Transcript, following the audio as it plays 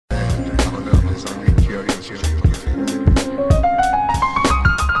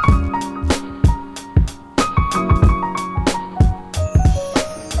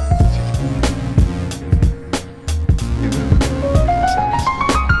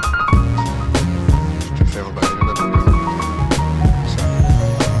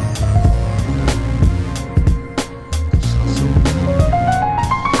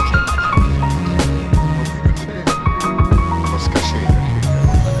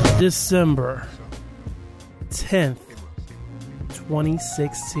December 10th,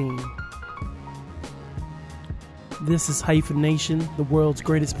 2016. This is Hyphen Nation, the world's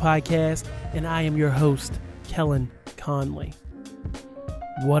greatest podcast, and I am your host, Kellen Conley.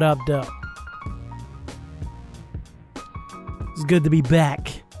 What up, duh? It's good to be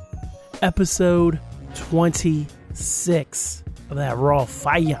back. Episode 26 of that raw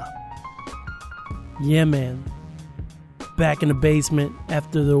fire. Yeah, man. Back in the basement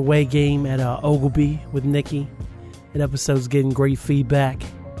after the away game at Ogilby with Nikki. That episode's getting great feedback.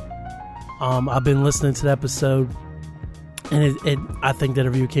 I've been listening to the episode, and I think that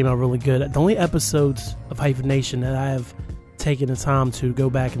review came out really good. The only episodes of Hyphen Nation that I have taken the time to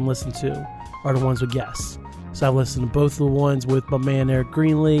go back and listen to are the ones with guests. So I've listened to both of the ones with my man Eric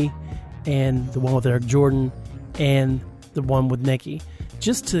Greenlee, and the one with Eric Jordan, and the one with Nikki.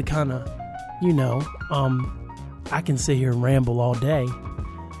 Just to kind of, I can sit here and ramble all day,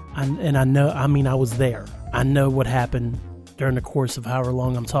 and I was there. I know what happened during the course of however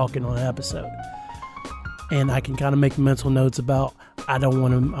long I'm talking on an episode, and I can kind of make mental notes about. I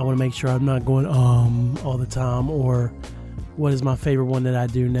want to make sure I'm not going all the time, or what is my favorite one that I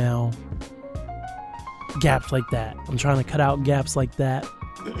do now. Gaps like that. I'm trying to cut out gaps like that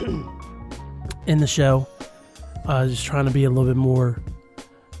in the show. Just trying to be a little bit more.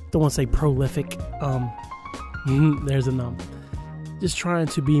 Don't want to say prolific. There's a number. Just trying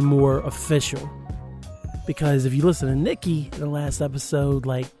to be more official. Because if you listen to Nikki in the last episode,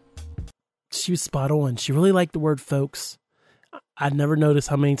 she was spot on. She really liked the word folks. I never noticed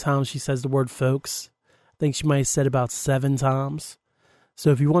how many times she says the word folks. I think she might have said about 7 times. So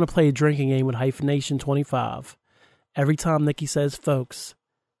if you want to play a drinking game with Hyphen Nation 25, every time Nikki says folks,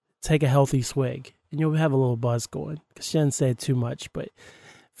 take a healthy swig. And you'll have a little buzz going. Because she didn't say it too much, but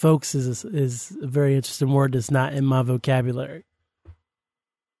folks is a very interesting word that's not in my vocabulary.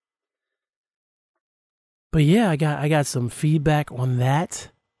 But yeah, I got some feedback on that.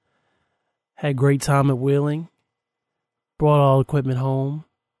 Had a great time at Wheeling. Brought all the equipment home.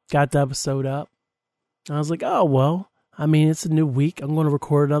 Got the episode up. I was like, oh, well, it's a new week. I'm going to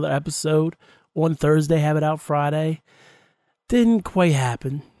record another episode on Thursday, have it out Friday. Didn't quite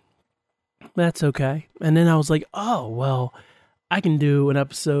happen. That's okay. And then I was like, oh, well, I can do an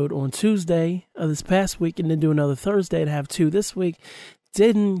episode on Tuesday of this past week and then do another Thursday and have 2 this week.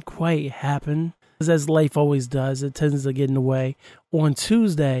 Didn't quite happen. As life always does, it tends to get in the way. On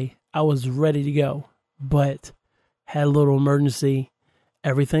Tuesday, I was ready to go, but had a little emergency.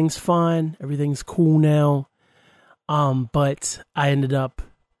 Everything's fine. Everything's cool now. But I ended up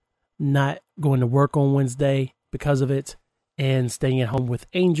not going to work on Wednesday because of it and staying at home with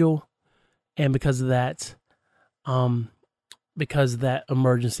Angel. And because of that,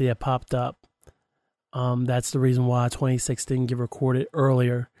 emergency that popped up, that's the reason why 26 didn't get recorded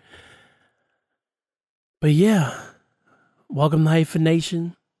earlier. But yeah, welcome to Hyphen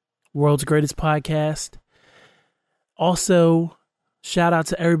Nation, world's greatest podcast. Also, shout out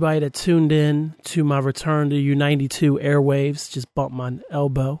to everybody that tuned in to my return to U92 airwaves. Just bumped my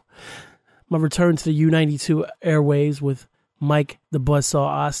elbow. My return to the U92 airwaves with Mike the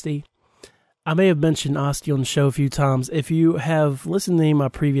Buzzsaw Asti. I may have mentioned Asti on the show a few times. If you have listened to any of my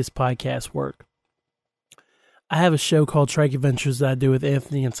previous podcast work, I have a show called Trike Adventures that I do with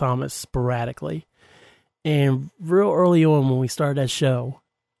Anthony and Thomas sporadically. And real early on when we started that show,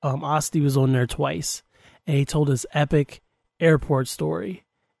 Asti was on there twice. And he told this epic airport story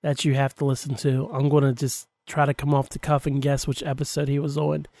that you have to listen to. I'm going to just try to come off the cuff and guess which episode he was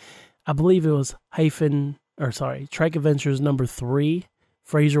on. I believe it was Trike Adventures number 3.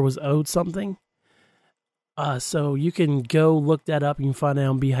 Fraser was owed something. So you can go look that up. You can find it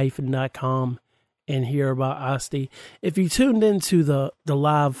on bhyphen.com and hear about Asti. If you tuned into the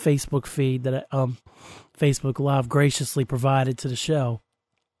live Facebook feed that Facebook Live graciously provided to the show,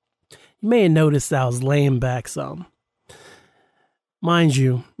 you may have noticed that I was laying back some. Mind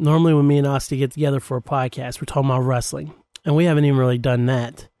you, normally when me and Asti get together for a podcast, we're talking about wrestling. And we haven't even really done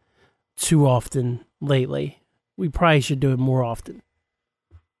that too often lately. We probably should do it more often.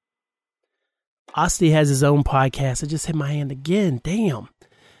 Asti has his own podcast. I just hit my hand again. Damn.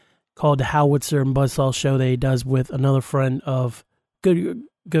 Called the Howitzer and Buzzsaw Show that he does with another friend of, good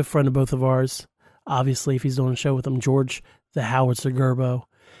friend of both of ours, Obviously, if he's doing a show with him, George the Howard Segurbo.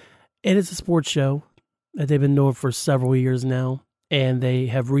 And it's a sports show that they've been doing for several years now. And they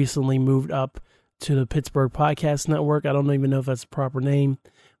have recently moved up to the Pittsburgh Podcast Network. I don't even know if that's the proper name,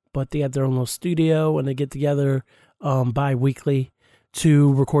 but they have their own little studio and they get together bi-weekly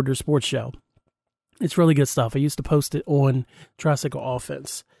to record their sports show. It's really good stuff. I used to post it on Tricycle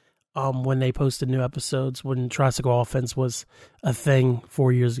Offense when they posted new episodes, when Tricycle Offense was a thing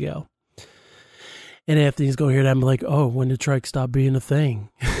 4 years ago. And Anthony's going to hear that and be like, oh, when did Trike stop being a thing?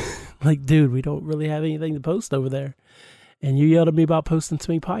 Like, dude, we don't really have anything to post over there. And you yelled at me about posting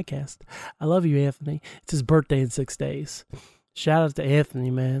to me podcast. I love you, Anthony. It's his birthday in 6 days. Shout out to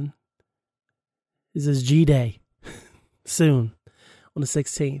Anthony, man. It's his G-Day soon on the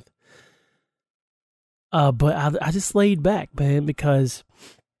 16th. But I just laid back, man, because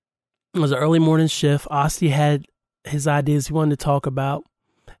it was an early morning shift. Asti had his ideas he wanted to talk about.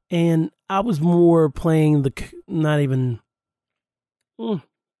 And I was more playing not even, I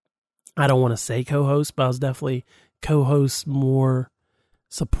don't want to say co-host, but I was definitely co-host, more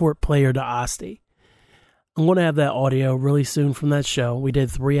support player to Asti. I'm going to have that audio really soon from that show. We did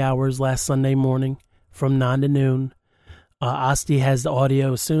 3 hours last Sunday morning from 9 to noon. Asti has the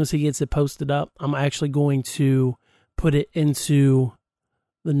audio. As soon as he gets it posted up, I'm actually going to put it into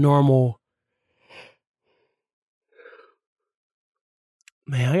the normal.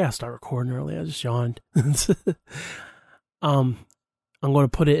 Man, I got to start recording early. I just yawned. I'm going to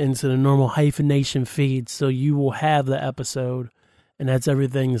put it into the normal Hyphenation feed, so you will have the episode, and that's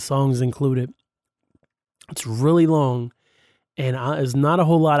everything. The songs included. It's really long, and there's not a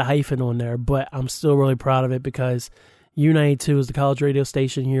whole lot of hyphen on there, but I'm still really proud of it because U92 is the college radio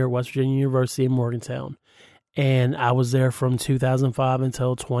station here at West Virginia University in Morgantown, and I was there from 2005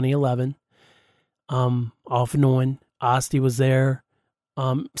 until 2011, off and on. Asti was there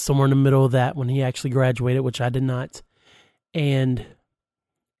somewhere in the middle of that when he actually graduated, which I did not, and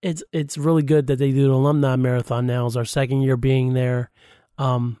it's really good that they do the alumni marathon now. It's our second year being there.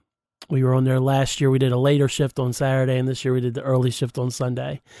 We were on there last year. We did a later shift on Saturday, and this year we did the early shift on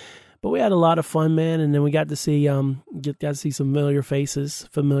Sunday. But we had a lot of fun, man. And then we got to see some familiar faces,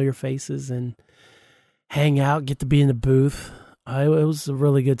 and hang out, get to be in the booth. It was a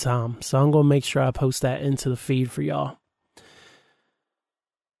really good time. So I'm gonna make sure I post that into the feed for y'all.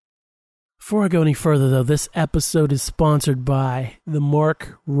 Before I go any further, though, this episode is sponsored by the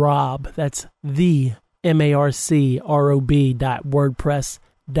Mark Rob. That's the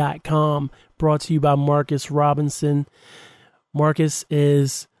MarkRob.wordpress.com. Brought to you by Marcus Robinson. Marcus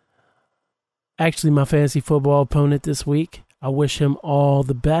is actually my fantasy football opponent this week. I wish him all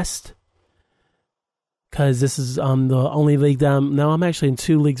the best because this is the only league that I'm actually in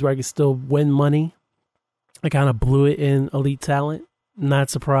 2 leagues where I can still win money. I kind of blew it in Elite Talent. Not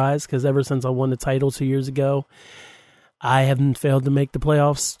surprised, because ever since I won the title 2 years ago, I haven't failed to make the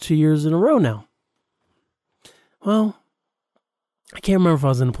playoffs 2 years in a row now. Well, I can't remember if I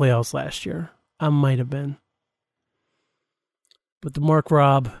was in the playoffs last year. I might have been. But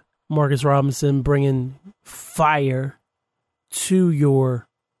the Marcus Robinson, bringing fire to your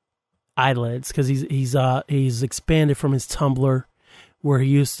eyelids, because he's expanded from his Tumblr, where he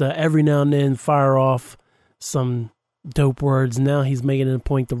used to every now and then fire off some dope words. Now he's making it a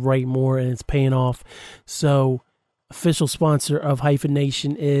point to write more, and it's paying off. So, official sponsor of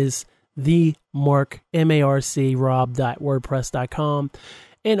Hyphenation is the Mark, MARC, Rob.wordpress.com.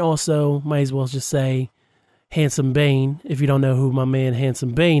 And also, might as well just say Handsome Bane. If you don't know who my man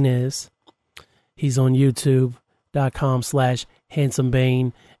Handsome Bane is, he's on YouTube.com/Handsome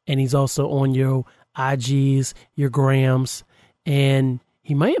Bane. And he's also on your IGs, your Grams, and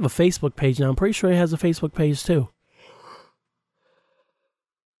he might have a Facebook page now. I'm pretty sure he has a Facebook page too.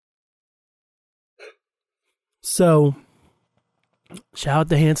 So, shout out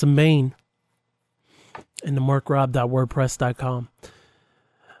to Handsome Bane and the markrob.wordpress.com.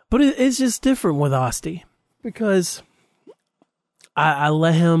 But it's just different with Asti because I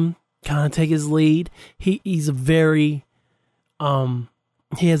let him kind of take his lead. He's a very,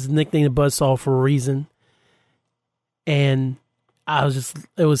 he has a nickname of Buzzsaw for a reason. And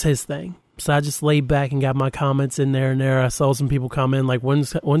it was his thing. So I just laid back and got my comments in there and there. I saw some people comment like,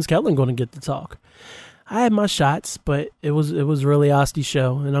 when's Kellen going to get to talk? I had my shots, but it was really Asti's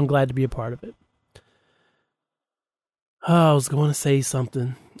show, and I'm glad to be a part of it. Oh, I was going to say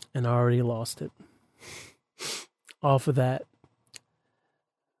something, and I already lost it. Off of that.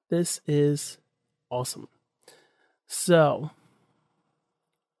 This is awesome. So,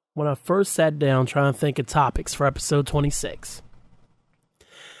 when I first sat down trying to think of topics for episode 26,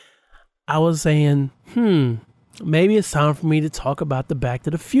 I was saying, maybe it's time for me to talk about the Back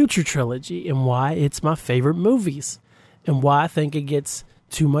to the Future trilogy and why it's my favorite movies and why I think it gets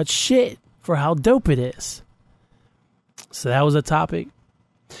too much shit for how dope it is. So that was a topic.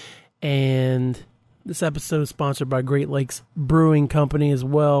 And this episode is sponsored by Great Lakes Brewing Company as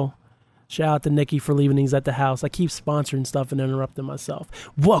well. Shout out to Nikki for leaving these at the house. I keep sponsoring stuff and interrupting myself.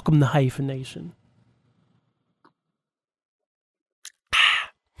 Welcome to Hyphenation.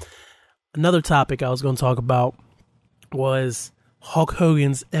 Another topic I was going to talk about was Hulk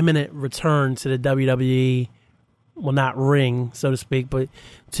Hogan's imminent return to the WWE. Well, not ring, so to speak, but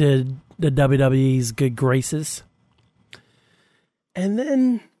to the WWE's good graces. And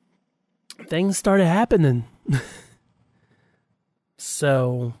then things started happening.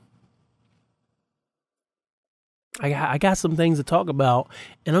 So I got some things to talk about,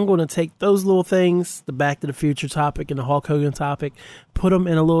 and I'm going to take those little things, the Back to the Future topic and the Hulk Hogan topic, put them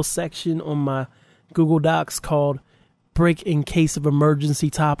in a little section on my Google Docs called Break in Case of Emergency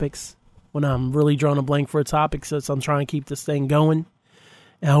Topics, when I'm really drawing a blank for a topic, so I'm trying to keep this thing going.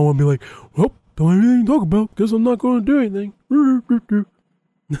 And I want to be like, well, don't have anything to talk about, because I'm not going to do anything.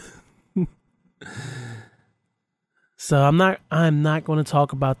 So I'm not going to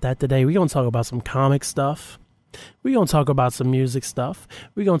talk about that today. We're going to talk about some comic stuff. We're going to talk about some music stuff.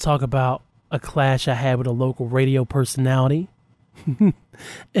 We're going to talk about a clash I had with a local radio personality.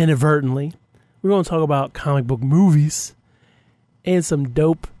 Inadvertently. We're going to talk about comic book movies and some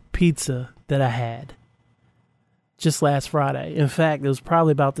dope pizza that I had just last Friday. In fact, it was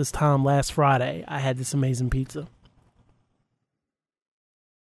probably about this time last Friday I had this amazing pizza.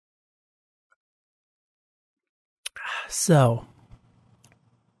 So,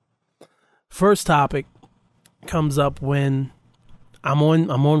 first topic comes up when I'm on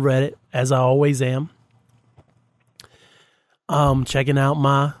Reddit, as I always am. Checking out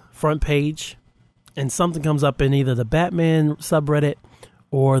my front page, and something comes up in either the Batman subreddit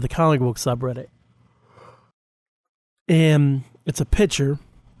or the comic book subreddit. And it's a picture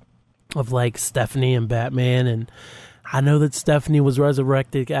of like Stephanie and Batman, and I know that Stephanie was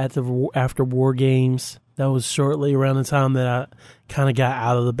resurrected after War Games. That was shortly around the time that I kind of got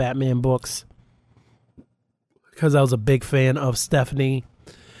out of the Batman books, because I was a big fan of Stephanie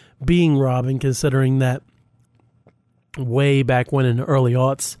being Robin, considering that way back when in the early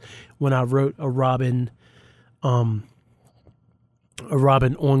aughts, when I wrote a Robin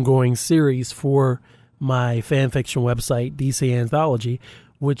ongoing series for my fanfiction website, DC Anthology,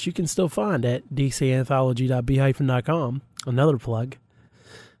 which you can still find at dcanthology.b-com, another plug.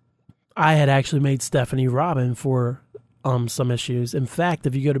 I had actually made Stephanie Robin for some issues. In fact,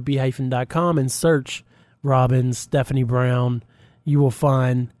 if you go to b-com and search Robin, Stephanie Brown, you will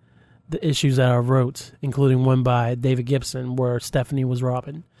find the issues that I wrote, including one by David Gibson where Stephanie was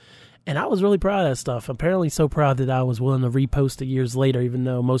Robin. And I was really proud of that stuff. Apparently so proud that I was willing to repost it years later, even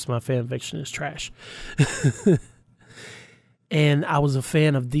though most of my fan fiction is trash. And I was a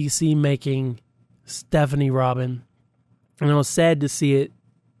fan of DC making Stephanie Robin. And I was sad to see it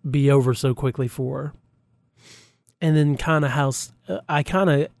be over so quickly for her. And then I kind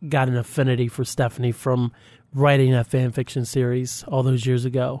of got an affinity for Stephanie from writing that fan fiction series all those years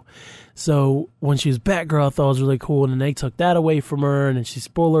ago. So when she was Batgirl, I thought it was really cool, and then they took that away from her, and then she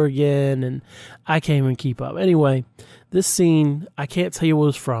spoiled her again, and I can't even keep up. Anyway, this scene, I can't tell you what it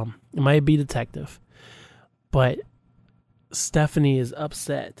was from. It might be Detective. But Stephanie is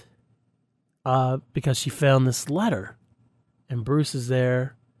upset because she found this letter, and Bruce is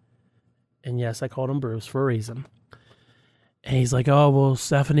there. And yes, I called him Bruce for a reason. And he's like, oh, well,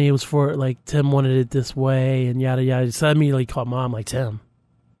 Stephanie, it was for, like, Tim wanted it this way, and yada, yada. So I immediately called Mom, like, Tim.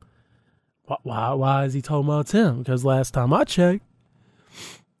 Why is he talking about Tim? Because last time I checked,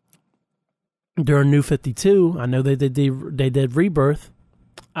 during New 52, I know they did Rebirth.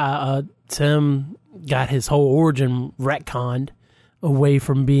 Tim got his whole origin retconned away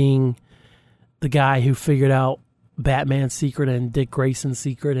from being the guy who figured out Batman's secret and Dick Grayson's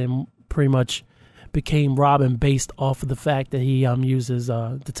secret and pretty much became Robin based off of the fact that he used his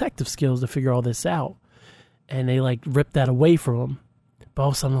detective skills to figure all this out. And they like ripped that away from him. But all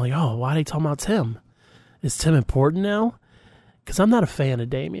of a sudden I'm like, oh, why are they talking about Tim? Is Tim important now? Because I'm not a fan of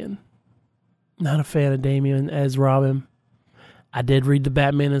Damian. Not a fan of Damian as Robin. I did read the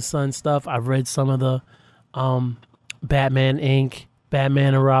Batman and Son stuff. I've read some of the Batman Inc.,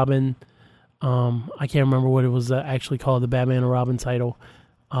 Batman and Robin. I can't remember what it was actually called, the Batman and Robin title.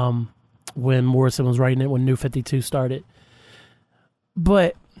 When Morrison was writing it, when New 52 started.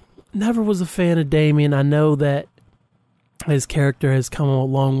 But never was a fan of Damian. I know that his character has come a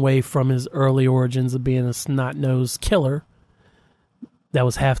long way from his early origins of being a snot-nosed killer that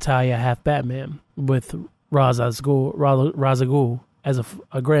was half Talia, half Batman, with Ra's al Ghul as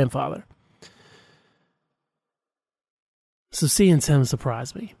a grandfather. So seeing Tim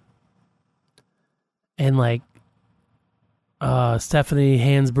surprised me. And like, Stephanie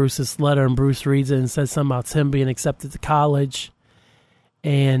hands Bruce this letter and Bruce reads it and says something about Tim being accepted to college.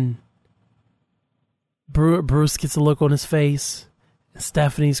 And Bruce gets a look on his face.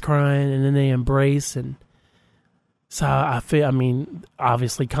 Stephanie's crying, and then they embrace. And so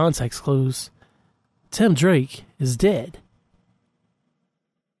obviously context clues. Tim Drake is dead.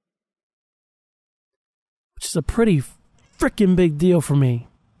 Which is a pretty freaking big deal for me.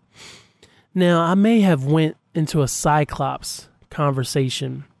 Now, I may have went into a Cyclops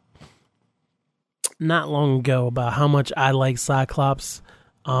conversation not long ago about how much I like Cyclops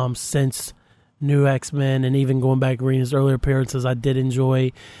since New X-Men, and even going back and reading his earlier appearances, I did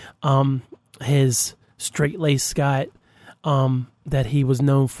enjoy his straight-laced Scott that he was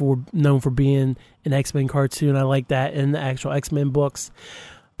known for being an X-Men cartoon. I like that in the actual X-Men books.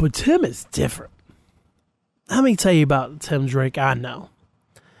 But Tim is different. Let me tell you about Tim Drake I know.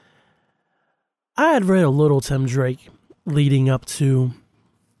 I had read a little Tim Drake leading up to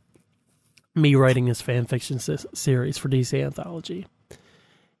me writing this fan fiction series for DC Anthology.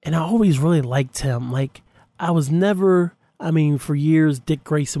 And I always really liked Tim. Like, I was never, for years, Dick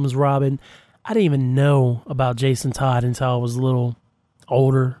Grayson was Robin. I didn't even know about Jason Todd until I was a little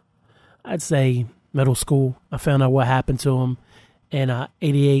older. I'd say middle school. I found out what happened to him in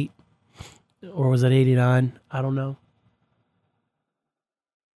 88, or was it 89? I don't know.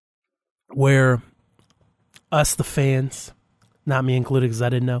 Where us, the fans, not me included because I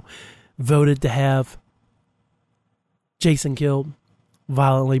didn't know, voted to have Jason killed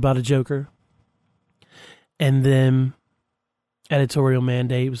violently by the Joker. And then editorial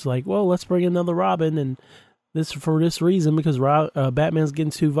mandate was like, well, let's bring another Robin, and this for this reason, because Batman's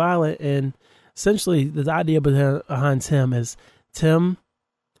getting too violent. And essentially the idea behind Tim is Tim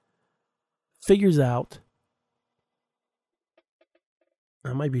figures out,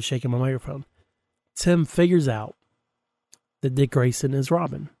 I might be shaking my microphone, Tim figures out that Dick Grayson is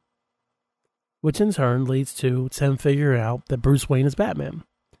Robin, which in turn leads to Tim figuring out that Bruce Wayne is Batman.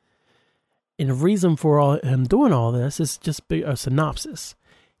 And the reason for him doing all this is just a synopsis.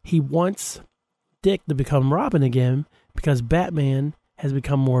 He wants Dick to become Robin again because Batman has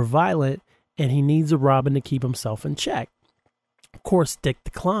become more violent and he needs a Robin to keep himself in check. Of course, Dick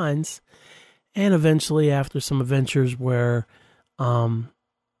declines, and eventually, after some adventures where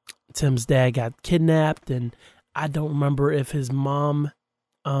Tim's dad got kidnapped, and I don't remember if his mom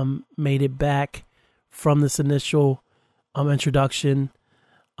made it back from this initial introduction,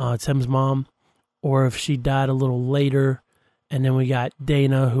 Tim's mom, or if she died a little later, and then we got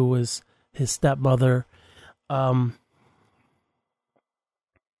Dana, who was his stepmother.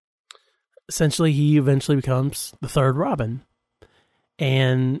 Essentially, he eventually becomes the third Robin,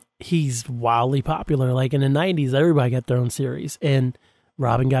 and he's wildly popular. Like in the 90s, everybody got their own series, and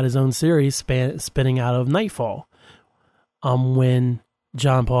Robin got his own series spinning out of Nightfall. When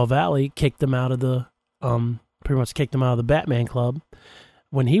John Paul Valley kicked him out of the Batman Club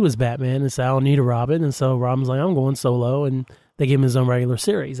when he was Batman, and said, I don't need a Robin. And so Robin's like, I'm going solo. And they gave him his own regular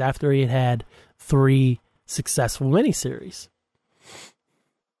series after he had 3 successful miniseries.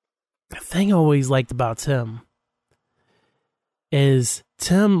 The thing I always liked about Tim is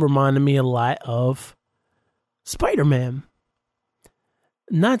Tim reminded me a lot of Spider-Man.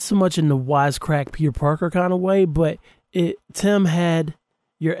 Not so much in the wisecrack Peter Parker kind of way, but Tim had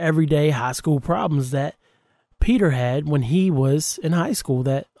your everyday high school problems that Peter had when he was in high school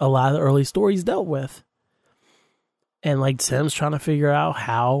that a lot of the early stories dealt with. And like Tim's trying to figure out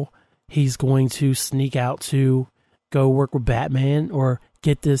how he's going to sneak out to go work with Batman or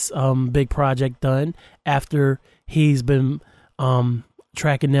get this big project done after he's been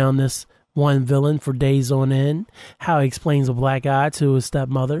tracking down this one villain for days on end, how he explains a black eye to his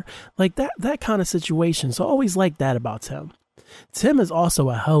stepmother, like that kind of situation. So I always like that about Tim. Tim is also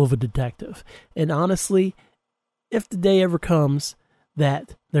a hell of a detective. And honestly, if the day ever comes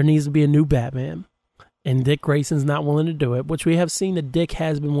that there needs to be a new Batman and Dick Grayson's not willing to do it, which we have seen that Dick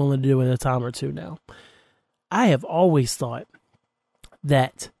has been willing to do in a time or two now, I have always thought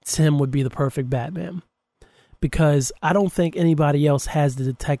that Tim would be the perfect Batman, because I don't think anybody else has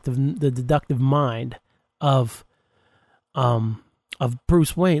the deductive mind of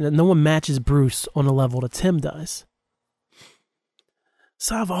Bruce Wayne. No one matches Bruce on the level that Tim does.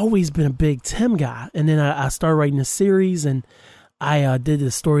 So I've always been a big Tim guy. And then I started writing a series, and I did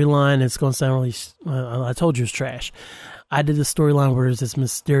this storyline. It's going to sound really, I told you it's trash. I did the storyline where there's this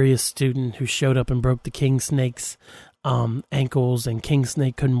mysterious student who showed up and broke the King Snake's ankles, and King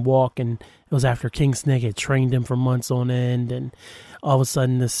Snake couldn't walk, and it was after King Snake had trained him for months on end, and all of a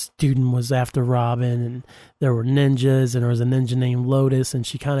sudden this student was after Robin, and there were ninjas, and there was a ninja named Lotus, and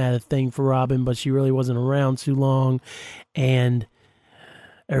she kind of had a thing for Robin, but she really wasn't around too long, and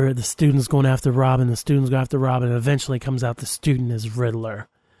the student's going after Robin, and eventually comes out the student is Riddler.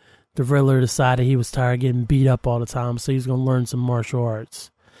 The Riddler decided he was tired of getting beat up all the time, so he's going to learn some martial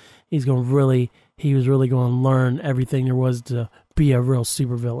arts. He was really going to learn everything there was to be a real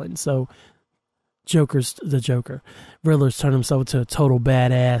supervillain. So Riddler's turned himself into a total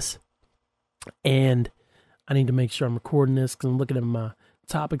badass. And I need to make sure I'm recording this because I'm looking at my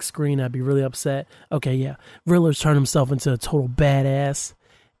topic screen. I'd be really upset. Okay, yeah. Riddler's turned himself into a total badass.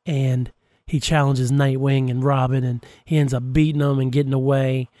 And he challenges Nightwing and Robin, and he ends up beating them and getting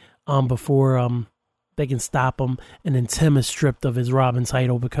away before they can stop him. And then Tim is stripped of his Robin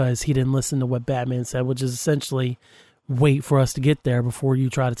title because he didn't listen to what Batman said, which is essentially wait for us to get there before you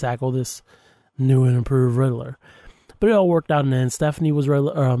try to tackle this new and improved Riddler. But it all worked out in the end. Stephanie was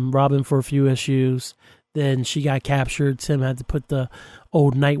Robin for a few issues. Then she got captured. Tim had to put the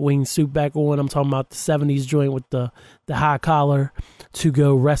old Nightwing suit back on. I'm talking about the 70s joint with the high collar to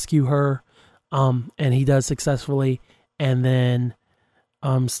go rescue her. And he does successfully. And then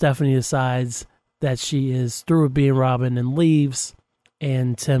Stephanie decides that she is through with being Robin and leaves.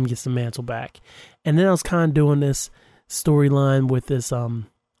 And Tim gets the mantle back. And then I was kind of doing this storyline with this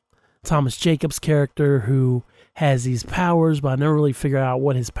Thomas Jacobs character who has these powers, but I never really figured out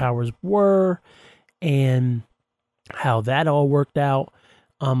what his powers were and how that all worked out.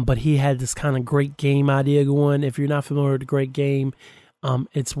 But he had this kind of great game idea going. If you're not familiar with the Great Game,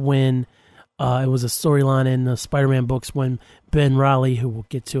 it's when it was a storyline in the Spider-Man books when Ben Reilly, who we'll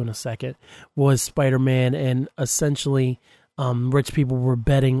get to in a second, was Spider-Man, and essentially rich people were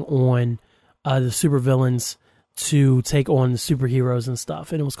betting on the supervillains to take on the superheroes and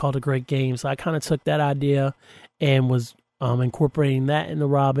stuff, and it was called a Great Game. So I kind of took that idea and was incorporating that into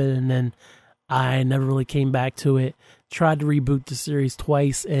Robin, and then I never really came back to it. Tried to reboot the series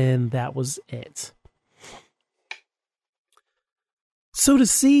twice, and that was it. So to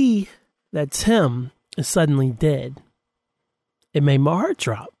see that Tim is suddenly dead, it made my heart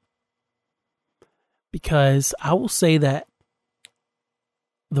drop. Because I will say that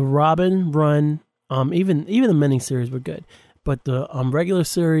the Robin run, even the miniseries were good, but the regular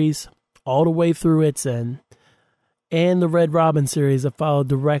series, all the way through its end, and the Red Robin series that followed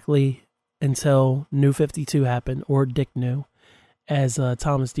directly until New 52 happened, or Dick New, as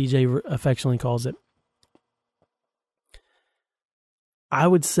Thomas DJ affectionately calls it. I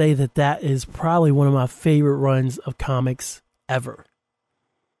would say that is probably one of my favorite runs of comics ever.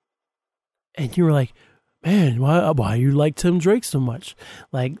 And you were like, man, why you like Tim Drake so much?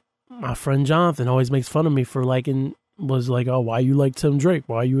 Like, my friend Jonathan always makes fun of me for was like, oh, why you like Tim Drake?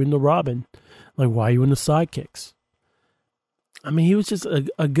 Why are you into Robin? Like, why are you into sidekicks? I mean, he was just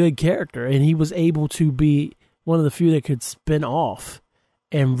a good character, and he was able to be one of the few that could spin off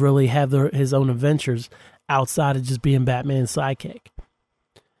and really have his own adventures outside of just being Batman's sidekick.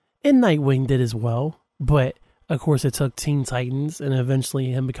 And Nightwing did as well, but of course it took Teen Titans and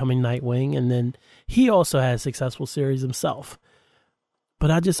eventually him becoming Nightwing, and then he also had a successful series himself. But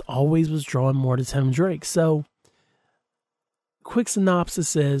I just always was drawn more to Tim Drake. So, quick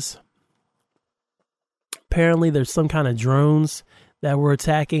synopsis is, apparently there's some kind of drones that were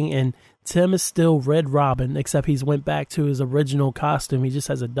attacking, and Tim is still Red Robin, except he's went back to his original costume. He just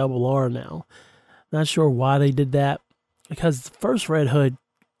has a double R now. Not sure why they did that, because the first Red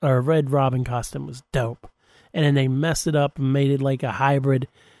Robin costume was dope. And then they messed it up and made it like a hybrid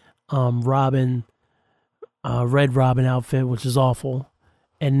Red Robin outfit, which is awful.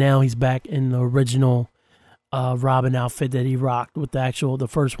 And now he's back in the original Robin outfit that he rocked with the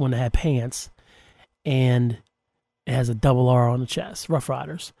first one that had pants. And it has a double R on the chest. Rough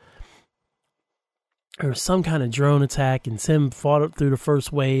Riders. There was some kind of drone attack, and Tim fought up through the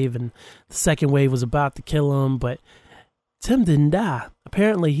first wave, and the second wave was about to kill him, but Tim didn't die.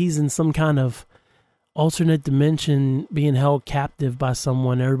 Apparently he's in some kind of alternate dimension being held captive by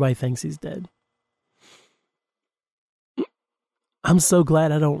someone. Everybody thinks he's dead. I'm so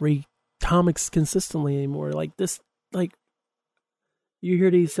glad I don't read comics consistently anymore. Like this, you hear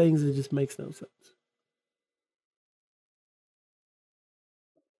these things, it just makes no sense.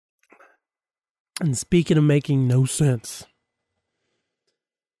 And speaking of making no sense,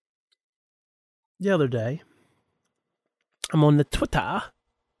 the other day, I'm on the Twitter,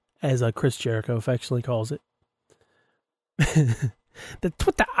 as Chris Jericho affectionately calls it. The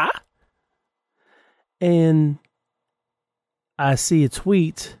Twitter. And I see a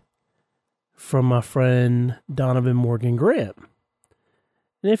tweet from my friend Donovan Morgan Grant.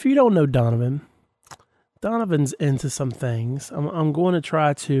 And if you don't know Donovan's into some things. I'm going to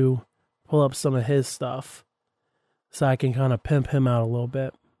try to pull up some of his stuff so I can kind of pimp him out a little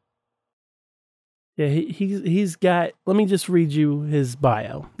bit. Yeah, he's got, let me just read you his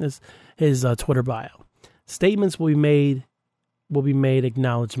bio, his Twitter bio. Statements will be made,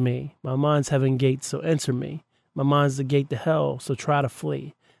 acknowledge me. My mind's heaven gate, so enter me. My mind's the gate to hell, so try to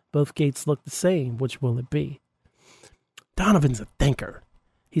flee. Both gates look the same, which will it be? Donovan's a thinker.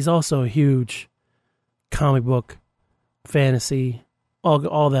 He's also a huge comic book, fantasy,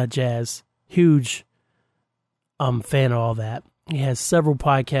 all that jazz. Huge fan of all that. He has several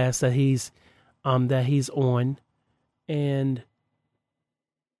podcasts that he's on, and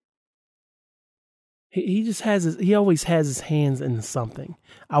he always has his hands in something.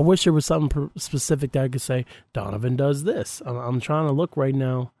 I wish there was something specific that I could say, Donovan does this. I'm trying to look right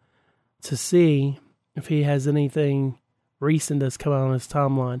now to see if he has anything recent that's come out on his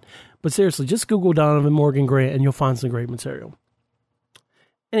timeline. But seriously, just Google Donovan Morgan Grant and you'll find some great material.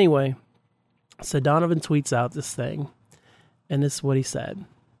 Anyway, so Donovan tweets out this thing, and this is what he said.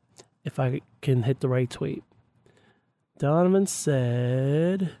 If I can hit the right tweet. Donovan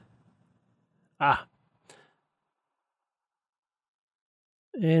said,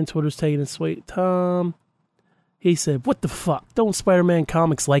 and Twitter's taking a sweet time. He said, what the fuck? Don't Spider-Man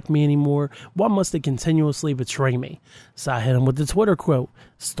comics like me anymore? Why must they continuously betray me? So I hit him with the Twitter quote,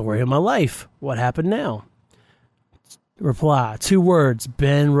 story of my life. What happened now? Reply, 2 words,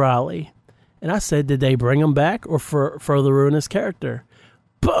 Ben Reilly. And I said, did they bring him back or further ruin his character?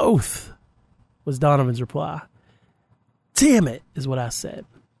 Both, was Donovan's reply. Damn it, is what I said.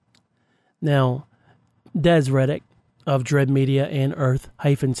 Now, Des Reddick of Dread Media and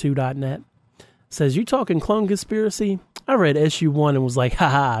Earth-2.net says, you talking clone conspiracy? I read issue 1 and was like,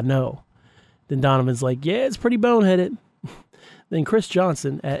 haha, no. Then Donovan's like, yeah, it's pretty boneheaded. Then Chris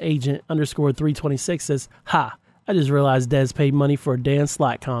Johnson at agent_326 says, ha, I just realized Des paid money for a Dan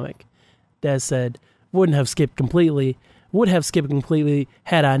Slott comic. Des said, would have skipped completely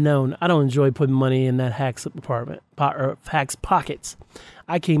had I known. I don't enjoy putting money in that hack's pockets.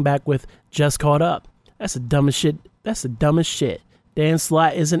 I came back with just caught up. That's the dumbest shit. Dan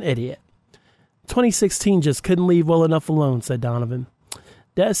Slott is an idiot. 2016 just couldn't leave well enough alone, said Donovan.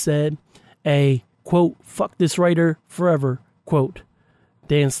 Des said, a, quote, fuck this writer forever, quote,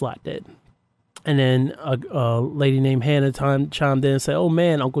 Dan Slott did. And then a lady named Hannah chimed in and said, oh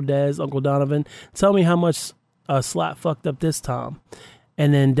man, Uncle Des, Uncle Donovan, tell me how much Slott fucked up this time.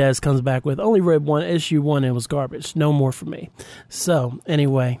 And then Des comes back with, only read issue 1 and it was garbage. No more for me. So,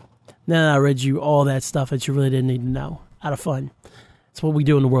 anyway, now that I read you all that stuff that you really didn't need to know, out of fun. It's what we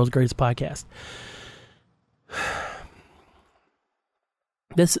do in the world's greatest podcast.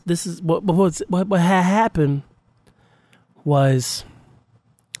 This is what had happened was,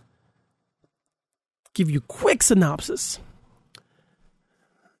 give you a quick synopsis.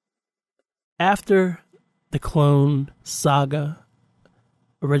 After the Clone Saga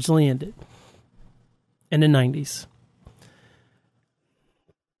originally ended in the 90s,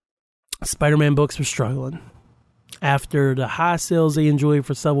 Spider-Man books were struggling. After the high sales they enjoyed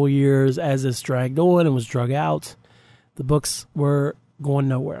for several years, as this dragged on and was drug out, the books were going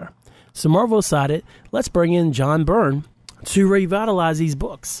nowhere. So Marvel decided, let's bring in John Byrne to revitalize these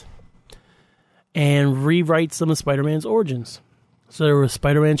books and rewrite some of Spider-Man's origins. So there was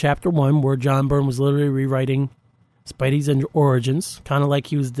Spider-Man Chapter 1, where John Byrne was literally rewriting Spidey's origins, kind of like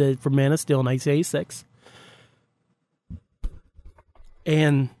he did for Man of Steel in 1986.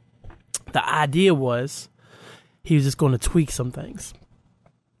 And the idea was he was just going to tweak some things.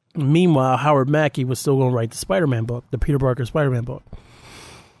 Meanwhile, Howard Mackie was still going to write the Spider-Man book, the Peter Parker Spider-Man book.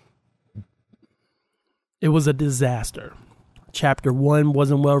 It was a disaster. Chapter 1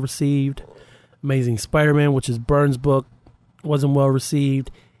 wasn't well received. Amazing Spider-Man, which is Byrne's book, wasn't well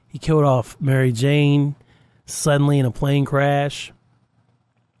received. He killed off Mary Jane suddenly in a plane crash.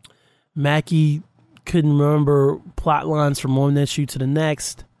 Mackie couldn't remember plot lines from one issue to the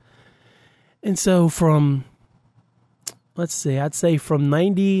next. And so I'd say from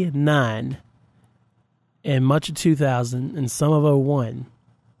 99 and much of 2000 and some of 01,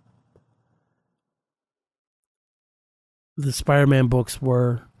 the Spider-Man books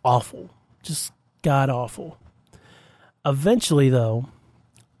were awful. Just god-awful. Eventually, though,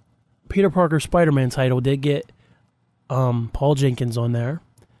 Peter Parker Spider-Man title did get Paul Jenkins on there.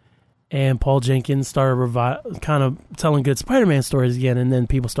 And Paul Jenkins started kind of telling good Spider-Man stories again, and then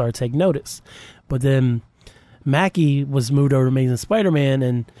people started taking notice. But then Mackie was moved over to Amazing Spider-Man,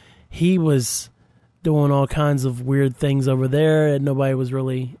 and he was doing all kinds of weird things over there that nobody was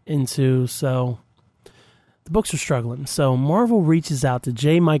really into, so the books are struggling. So Marvel reaches out to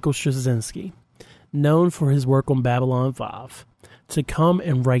J. Michael Straczynski, known for his work on Babylon 5, to come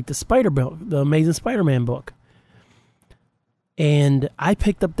and write the Amazing Spider-Man book. And I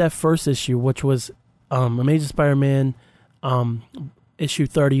picked up that first issue, which was Amazing Spider-Man issue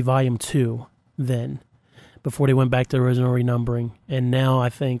 30, volume 2, then, before they went back to original renumbering. And now I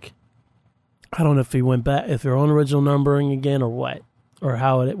think, I don't know if he went back, if they're on original numbering again or what, or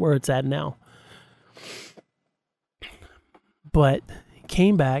where it's at now. But he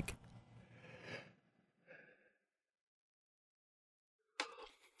came back.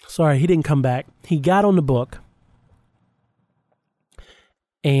 Sorry, he didn't come back. He got on the book.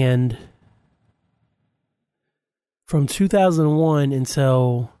 And from 2001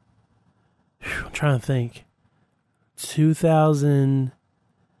 until, I'm trying to think,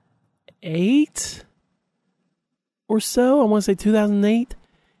 2008 or so, I want to say 2008,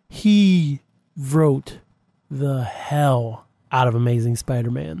 he wrote the hell out of Amazing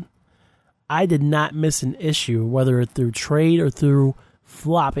Spider-Man. I did not miss an issue, whether it through trade or through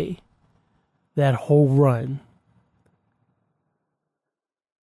floppy, that whole run.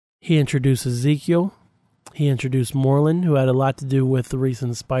 He introduced Ezekiel. He introduced Moreland, who had a lot to do with the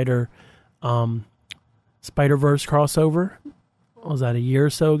recent Spider-Verse crossover. Was that a year or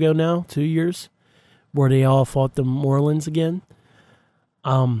so ago now? 2 years? Where they all fought the Morelands again.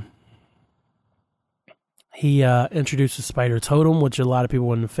 He introduced the Spider Totem, which a lot of people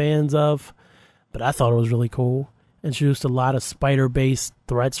weren't fans of, but I thought it was really cool. Introduced a lot of spider-based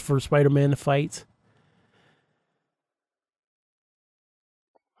threats for Spider-Man to fight.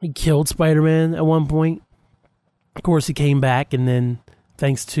 He killed Spider-Man at one point. Of course, he came back, and then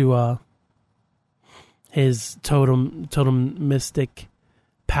thanks to his totem mystic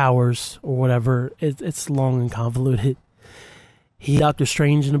powers or whatever, it's long and convoluted. He Doctor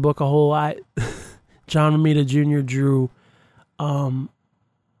Strange in the book a whole lot. John Romita Jr. drew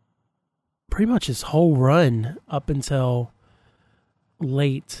pretty much his whole run up until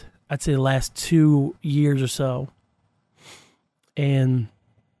late, I'd say the last 2 years or so. And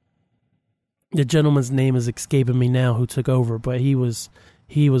the gentleman's name is escaping me now who took over, but he was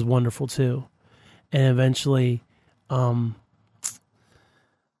wonderful too. And eventually, I'm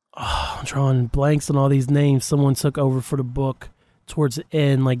drawing blanks on all these names. Someone took over for the book towards the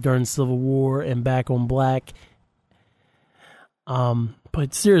end, like during Civil War and Back on Black.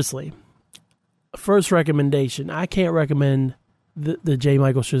 But seriously, first recommendation, I can't recommend the J.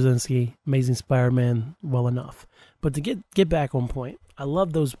 Michael Straczynski Amazing Spider-Man well enough. But to get back on point, I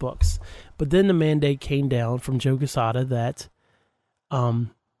love those books. But then the mandate came down from Joe Quesada that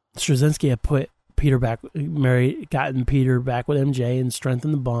Straczynski had put Peter back, gotten Peter back with MJ and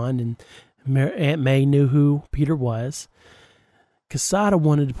strengthened the bond, and Aunt May knew who Peter was. Quesada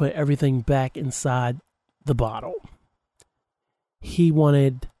wanted to put everything back inside the bottle. He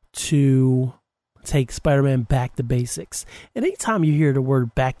wanted to take Spider-Man back to basics. And anytime you hear the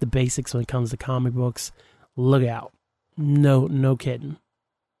word back to basics when it comes to comic books, look out. No kidding.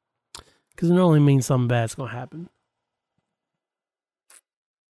 Because it only means something bad's going to happen.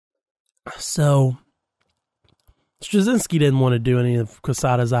 So, Straczynski didn't want to do any of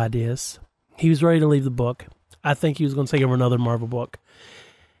Quesada's ideas. He was ready to leave the book. I think he was going to take over another Marvel book.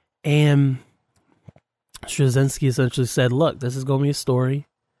 And Straczynski essentially said, look, this is going to be a story,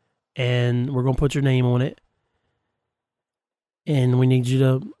 and we're going to put your name on it, and we need you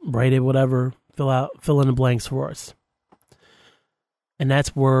to write it, whatever, fill in the blanks for us. And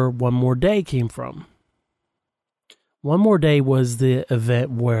that's where One More Day came from. One More Day was the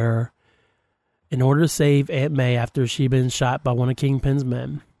event where, in order to save Aunt May after she'd been shot by one of Kingpin's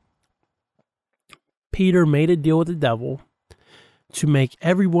men, Peter made a deal with the devil to make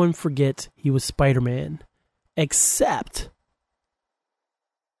everyone forget he was Spider-Man, except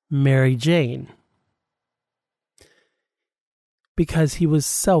Mary Jane. Because he was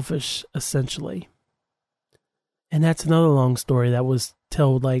selfish, essentially. And that's another long story that was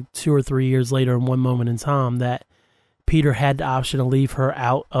told like 2 or 3 years later in one moment in time, that Peter had the option to leave her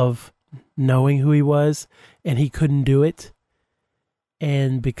out of knowing who he was, and he couldn't do it.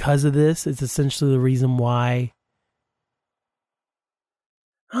 And because of this, it's essentially the reason why,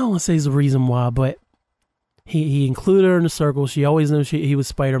 I don't want to say it's the reason why, but he included her in the circle. She always knew he was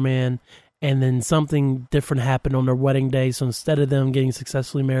Spider-Man. And then something different happened on their wedding day. So instead of them getting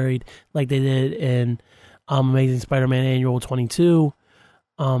successfully married like they did in Amazing Spider-Man Annual 22,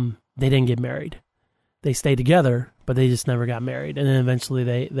 they didn't get married. They stayed together, but they just never got married. And then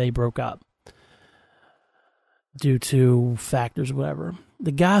eventually they broke up due to factors, whatever.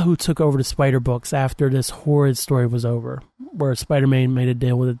 the guy who took over the Spider books after this horrid story was over, where Spider-Man made a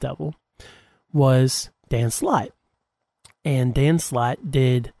deal with the devil, was Dan Slott. And Dan Slott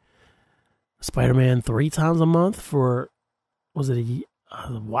did Spider-Man 3 times a month for, was it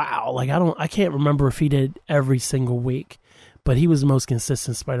wow. Like, I can't remember if he did every single week, but he was the most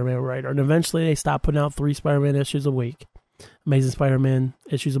consistent Spider-Man writer. And eventually they stopped putting out 3 Spider-Man issues a week, Amazing Spider-Man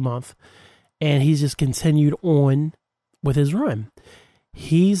issues a month. And he's just continued on with his run.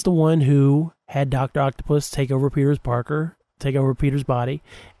 He's the one who had Dr. Octopus take over Peter's body,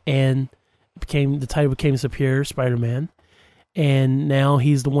 and the title became Superior Spider-Man. And now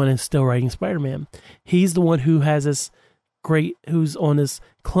he's the one that's still writing Spider-Man. He's the one who has who's on this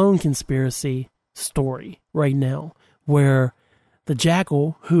clone conspiracy story right now, where the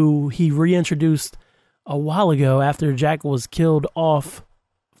Jackal, who he reintroduced a while ago after Jackal was killed off,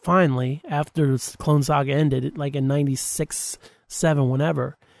 finally, after the Clone Saga ended, like in 96, 7,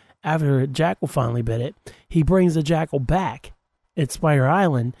 whenever, after Jackal finally bit it, he brings the Jackal back at Spider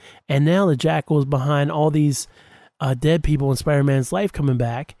Island, and now the Jackal is behind all these dead people in Spider-Man's life coming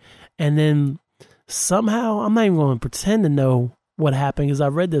back. And then somehow, I'm not even going to pretend to know what happened, because I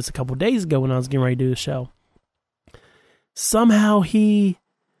read this a couple days ago when I was getting ready to do the show. Somehow he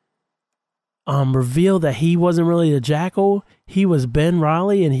revealed that he wasn't really the Jackal. He was Ben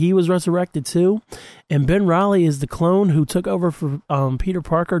Reilly, and he was resurrected too. And Ben Reilly is the clone who took over for Peter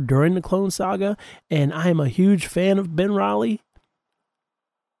Parker during the Clone Saga. And I am a huge fan of Ben Reilly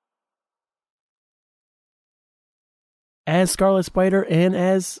as Scarlet Spider and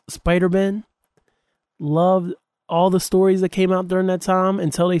as Spider-Ben. Loved all the stories that came out during that time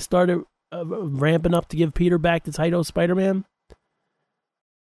until they started ramping up to give Peter back the title of Spider-Man.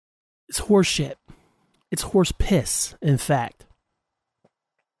 It's horse shit. It's horse piss, in fact.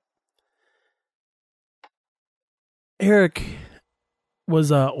 Eric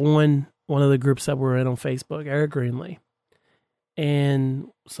was on one of the groups that we're in on Facebook, Eric Greenlee. And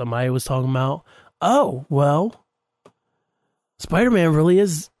somebody was talking about, oh, well, Spider-Man really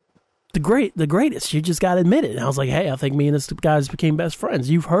is the greatest. You just got to admit it. And I was like, hey, I think me and this guys became best friends.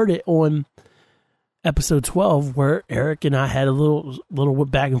 You've heard it on episode 12, where Eric and I had a little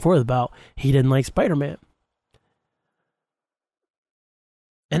back and forth about he didn't like Spider-Man.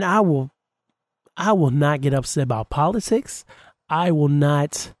 And I will not get upset about politics. I will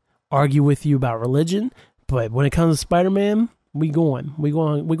not argue with you about religion. But when it comes to Spider-Man, we're going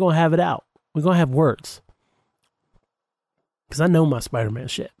to have it out. We're going to have words. Because I know my Spider-Man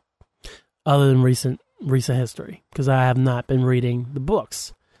shit. Other than recent history. Because I have not been reading the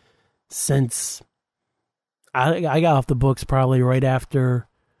books since I got off the books probably right after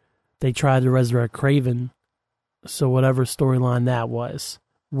they tried to resurrect Kraven. So whatever storyline that was,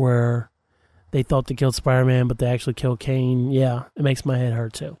 where they thought they killed Spider-Man, but they actually killed Kane. Yeah, it makes my head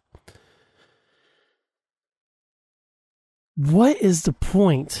hurt too. What is the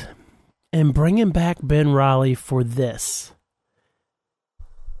point in bringing back Ben Reilly for this,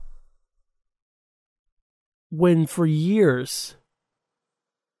 when for years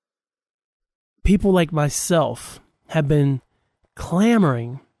people like myself have been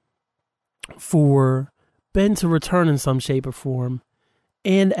clamoring for Ben to return in some shape or form,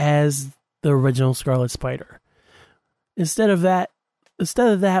 and as the original Scarlet Spider? Instead of that,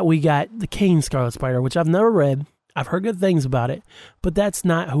 we got the Kane Scarlet Spider, which I've never read. I've heard good things about it, but that's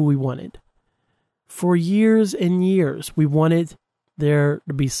not who we wanted. For years and years, we wanted there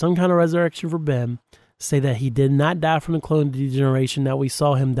to be some kind of resurrection for Ben, say that he did not die from the clone degeneration that we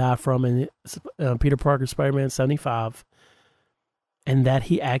saw him die from in Peter Parker Spider-Man 75, and that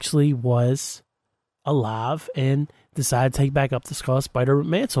he actually was alive and decided to take back up the Scarlet Spider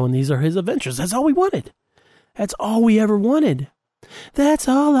mantle, and these are his adventures. That's all we wanted. That's all we ever wanted. That's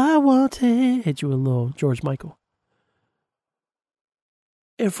all I wanted. Hit you with a little George Michael.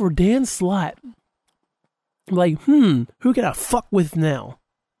 And for Dan Slott, like, who can I fuck with now?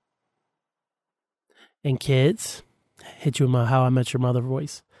 And kids, hit you with my How I Met Your Mother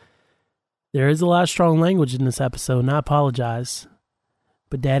voice. There is a lot of strong language in this episode, and I apologize.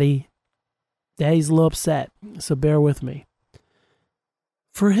 But Daddy's a little upset, so bear with me.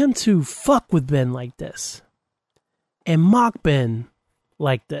 For him to fuck with Ben like this, and mock Ben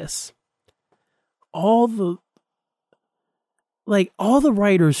like this, all the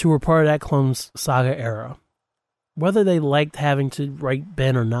writers who were part of that Clone Saga era, whether they liked having to write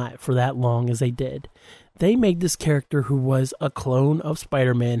Ben or not for that long as they did, they made this character who was a clone of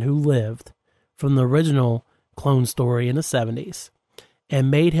Spider-Man who lived from the original clone story in the 70s,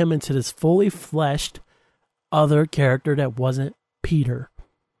 and made him into this fully fleshed other character that wasn't Peter.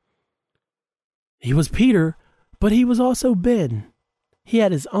 He was Peter, but he was also Ben. He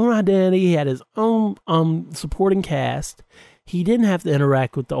had his own identity. He had his own supporting cast. He didn't have to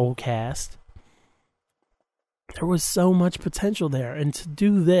interact with the old cast. There was so much potential there. And to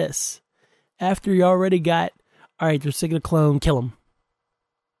do this, after you already got, all right, they're sick of the clone, kill him.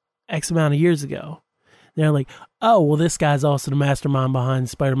 X amount of years ago. They're like, oh, well, this guy's also the mastermind behind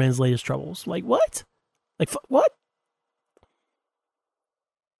Spider-Man's latest troubles. Like, what? Like, what?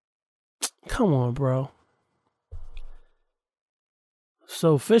 Come on, bro.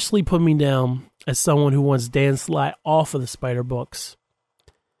 So officially put me down as someone who wants Dan Slott off of the Spider books.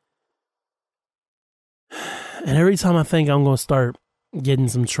 And every time I think I'm going to start getting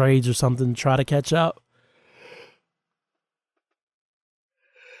some trades or something to try to catch up,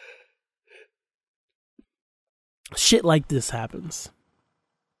 shit like this happens.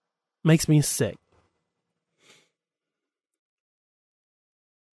 Makes me sick.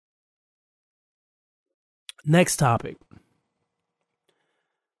 Next topic.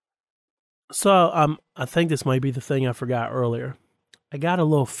 So I think this might be the thing I forgot earlier. I got a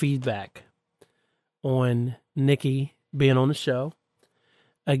little feedback on Nikki being on the show.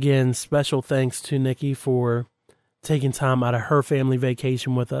 Again, special thanks to Nikki for taking time out of her family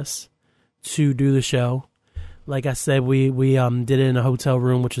vacation with us to do the show. Like I said, we did it in a hotel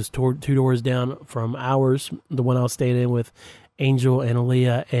room, which is 2 doors down from ours, the one I was staying in with Angel and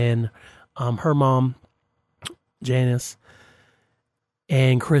Aaliyah and her mom, Janice.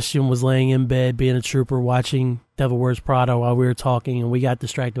 And Christian was laying in bed being a trooper watching Devil Wears Prada while we were talking, and we got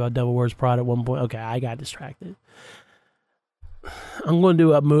distracted about Devil Wears Prada at one point. Okay, I got distracted. I'm going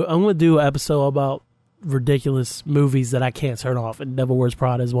to do an episode about ridiculous movies that I can't turn off, and Devil Wears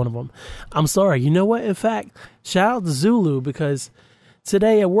Prada is one of them. I'm sorry. You know what? In fact, shout out to Zulu, because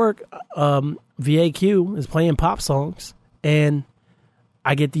today at work, VAQ is playing pop songs, and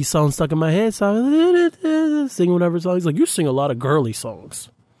I get these songs stuck in my head, so I sing whatever song. He's like, you sing a lot of girly songs.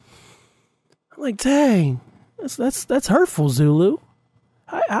 I'm like, dang, that's hurtful, Zulu.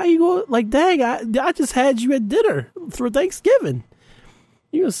 How you go? Like, dang, I just had you at dinner for Thanksgiving.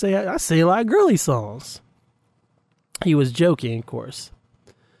 You gonna say I sing a lot of girly songs? He was joking, of course.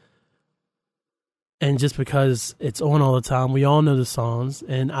 And just because it's on all the time, we all know the songs,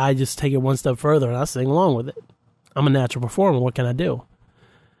 and I just take it one step further and I sing along with it. I'm a natural performer. What can I do?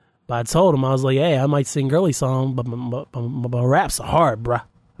 But I told him, I was like, hey, I might sing girly song, but my raps are hard, bruh.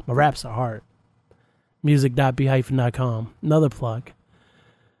 My raps are hard. Music.b-com. Another plug.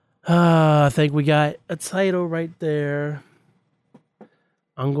 I think we got a title right there.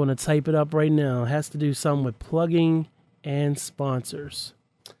 I'm going to type it up right now. It has to do something with plugging and sponsors.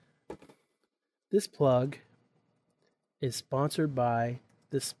 This plug is sponsored by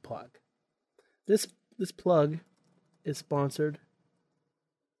this plug. This plug is sponsored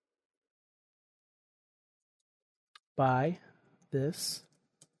by this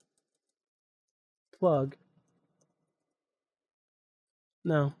plug.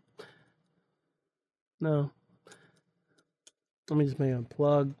 No. Let me just make a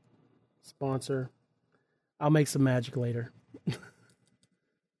plug, sponsor. I'll make some magic later. But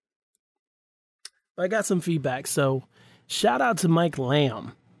I got some feedback, so shout out to Mike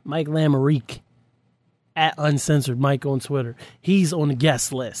Lamb, Mike Lamarique, at Uncensored Mike on Twitter. He's on the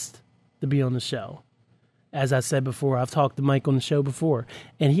guest list to be on the show. As I said before, I've talked to Mike on the show before,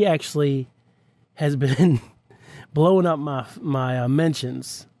 and he actually has been blowing up my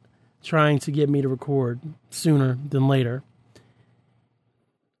mentions, trying to get me to record sooner than later.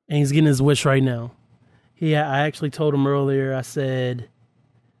 And he's getting his wish right now. I actually told him earlier, I said,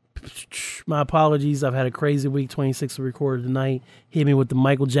 my apologies, I've had a crazy week, 26 to record tonight. Hit me with the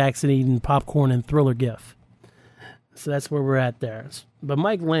Michael Jackson eating popcorn and Thriller gif. So that's where we're at there. But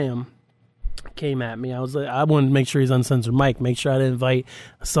Mike Lamb came at me. I was like, I wanted to make sure he's Uncensored Mike, make sure I didn't invite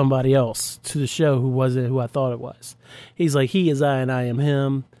somebody else to the show who wasn't who I thought it was. He's like, he is I and I am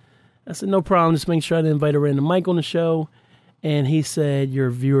him. I said, no problem, just make sure I didn't invite a random Mike on the show. And he said,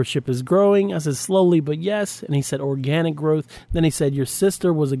 your viewership is growing. I said, slowly, but yes. And he said, organic growth. Then he said, your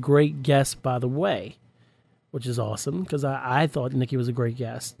sister was a great guest, by the way, which is awesome because I thought Nikki was a great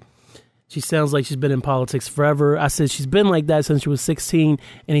guest. She sounds like she's been in politics forever. I said, she's been like that since she was 16.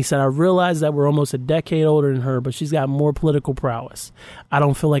 And he said, I realize that we're almost a decade older than her, but she's got more political prowess. I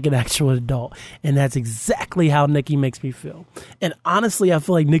don't feel like an actual adult. And that's exactly how Nikki makes me feel. And honestly, I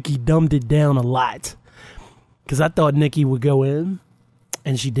feel like Nikki dumbed it down a lot. Because I thought Nikki would go in,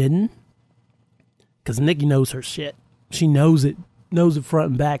 and she didn't. Because Nikki knows her shit. She knows it. Knows it front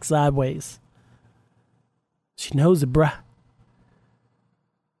and back, sideways. She knows it, bruh.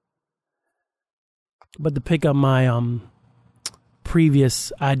 But to pick up my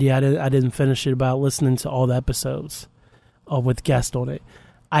previous idea, I didn't finish it, about listening to all the episodes. with guests on it.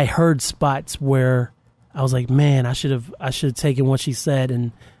 I heard spots where I was like, man, I should have taken what she said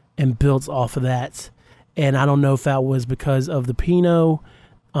and built off of that. And I don't know if that was because of the Pinot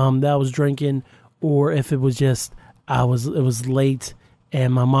that I was drinking, or if it was just it was late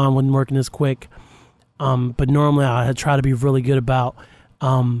and my mom wasn't working as quick. But normally I try to be really good about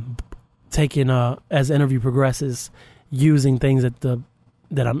taking as the interview progresses, using things that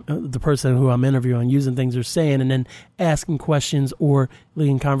the person who I'm interviewing, using things they're saying, and then asking questions or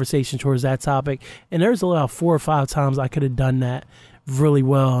leading conversation towards that topic. And there's about 4 or 5 times I could have done that really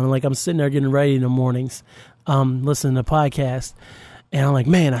well. And like I'm sitting there getting ready in the mornings, listening to podcasts, and I'm like,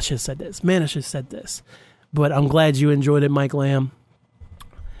 man, I should have said this. Man, I should have said this. But I'm glad you enjoyed it, Mike Lamb.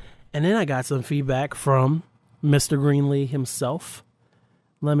 And then I got some feedback from Mr. Greenlee himself.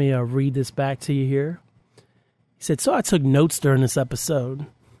 Let me read this back to you here. He said, so I took notes during this episode.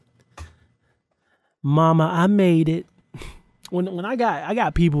 Mama, I made it. When I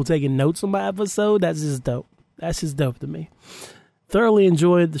got people taking notes on my episode, that's just dope. That's just dope to me. Thoroughly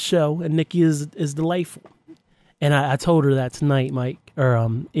enjoyed the show, and Nikki is delightful. And I told her that tonight, Mike, or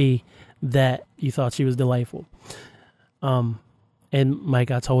E, that you thought she was delightful. And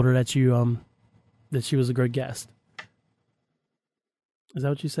Mike, I told her that that she was a great guest. Is that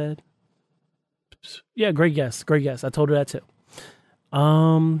what you said? Yeah, great guest. I told her that too.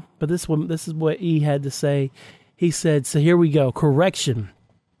 But this is what E had to say. He said, so here we go. Correction.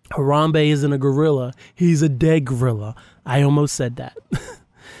 Harambe isn't a gorilla. He's a dead gorilla. I almost said that.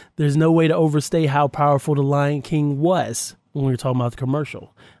 There's no way to overstate how powerful the Lion King was when we were talking about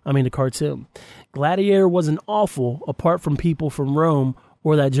the cartoon. Gladiator wasn't awful, apart from people from Rome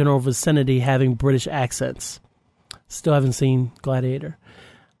or that general vicinity having British accents. Still haven't seen Gladiator.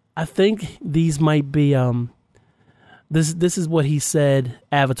 I think these might be, this is what he said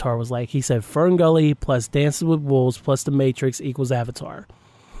Avatar was like. He said Fern Gully plus Dances with Wolves plus The Matrix equals Avatar.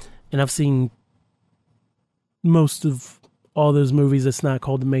 And I've seen most of all those movies that's not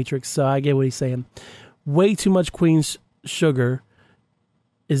called The Matrix, so I get what he's saying. Way too much Queen's sugar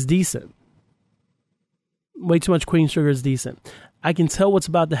is decent. Way too much Queen sugar is decent. I can tell what's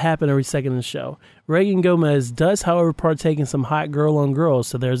about to happen every second in the show. Reagan Gomez does, however, partake in some hot girl on girls,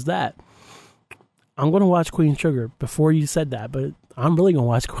 so there's that. I'm going to watch Queen Sugar before you said that, but I'm really going to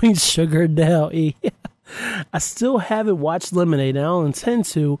watch Queen Sugar now. I still haven't watched Lemonade, and I don't intend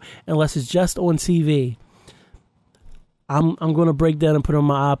to unless it's just on TV. I'm going to break down and put it on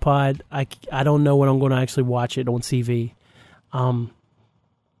my iPod. I don't know when I'm going to actually watch it on TV.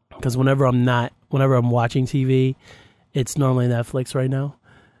 Because whenever I'm watching TV, it's normally Netflix right now,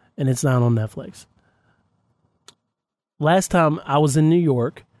 and it's not on Netflix. Last time I was in New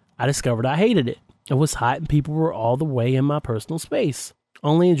York, I discovered I hated it. It was hot and people were all the way in my personal space.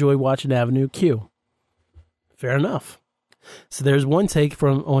 Only enjoy watching Avenue Q. Fair enough. So there's one take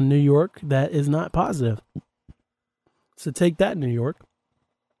on New York that is not positive. So take that, New York.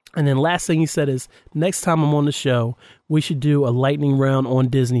 And then last thing he said is, next time I'm on the show, we should do a lightning round on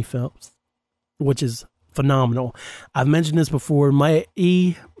Disney films, which is phenomenal. I've mentioned this before. I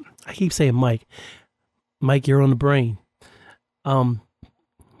keep saying Mike. Mike, you're on the brain.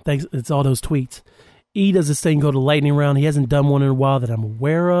 Thanks. It's all those tweets. E does this thing called a lightning round. He hasn't done one in a while that I'm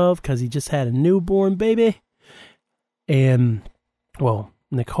aware of because he just had a newborn baby. And, well,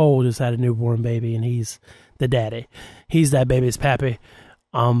 Nicole just had a newborn baby, and he's the daddy. He's that baby's pappy.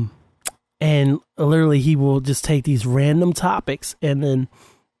 And literally he will just take these random topics and then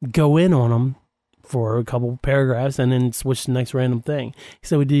go in on them for a couple paragraphs and then switch to the next random thing. He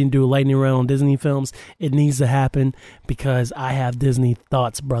said we didn't do a lightning round on Disney films. It needs to happen because I have Disney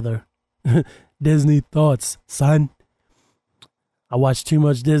thoughts, brother. Disney thoughts, son. I watch too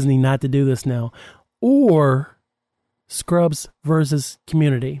much Disney not to do this now. Or Scrubs versus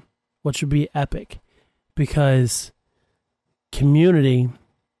Community, which would be epic because Community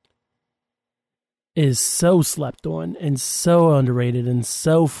is so slept on and so underrated and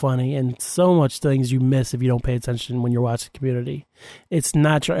so funny and so much things you miss if you don't pay attention when you're watching Community. It's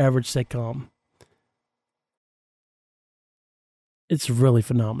not your average sitcom. It's really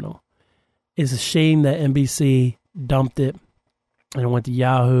phenomenal. It's a shame that NBC dumped it and it went to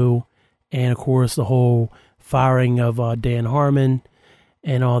Yahoo, and of course the whole firing of Dan Harmon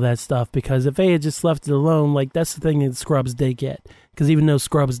and all that stuff, because if they had just left it alone, like that's the thing that Scrubs did get. Because even though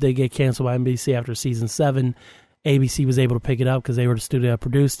Scrubs did get canceled by NBC after season 7, ABC was able to pick it up because they were the studio that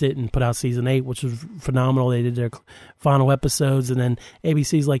produced it and put out season 8, which was phenomenal. They did their final episodes, and then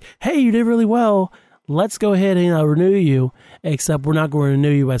ABC's like, hey, you did really well. Let's go ahead and renew you, except we're not going to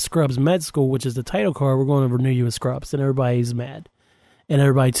renew you at Scrubs Med School, which is the title card. We're going to renew you at Scrubs, and everybody's mad. And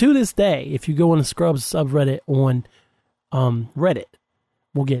everybody, to this day, if you go on the Scrubs subreddit on Reddit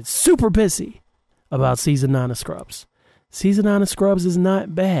will get super pissy about season 9 of Scrubs. Season 9 of Scrubs is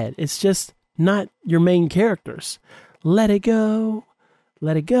not bad. It's just not your main characters. Let it go.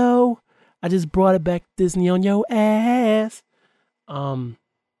 Let it go. I just brought it back Disney on your ass.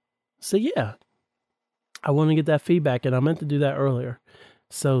 So yeah, I want to get that feedback, and I meant to do that earlier.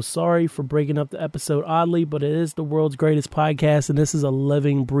 So sorry for breaking up the episode oddly, but it is the world's greatest podcast, and this is a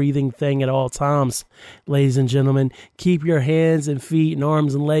living, breathing thing at all times. Ladies and gentlemen, keep your hands and feet and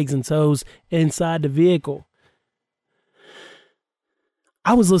arms and legs and toes inside the vehicle.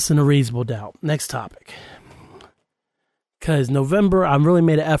 I was listening to Reasonable Doubt. Next topic. Because November, I really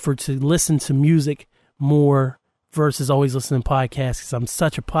made an effort to listen to music more versus always listening to podcasts, because I'm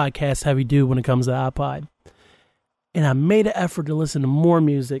such a podcast heavy dude when it comes to iPod. And I made an effort to listen to more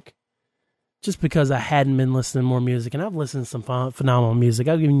music just because I hadn't been listening to more music. And I've listened to some phenomenal music.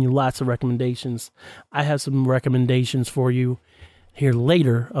 I've given you lots of recommendations. I have some recommendations for you here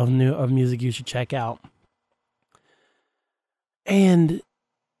later of music you should check out. And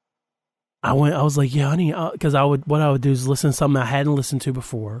I was like, yeah, I need, because what I would do is listen to something I hadn't listened to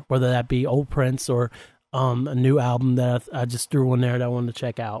before, whether that be old Prince or a new album that I just threw in there that I wanted to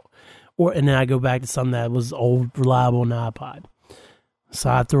check out. And then I go back to something that was old, reliable on the iPod. So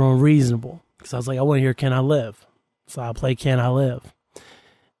I threw on Reasonable, because I was like, I want to hear Can I Live? So I play Can I Live?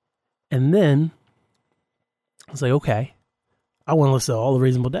 And then I was like, okay, I want to listen to all the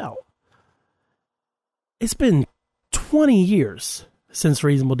Reasonable Doubt. It's been 20 years since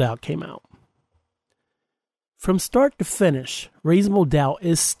Reasonable Doubt came out. From start to finish, Reasonable Doubt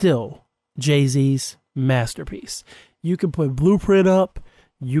is still Jay-Z's masterpiece. You can put Blueprint up,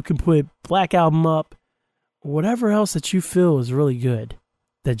 you can put Black Album up, whatever else that you feel is really good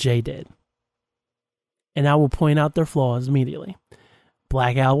that Jay did. And I will point out their flaws immediately.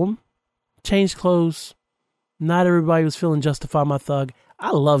 Black Album, Changed Clothes. Not everybody was feeling Justify My Thug. I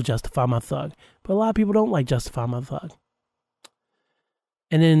love Justify My Thug, but a lot of people don't like Justify My Thug.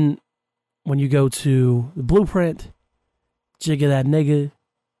 And then when you go to the Blueprint, Jigga That Nigga,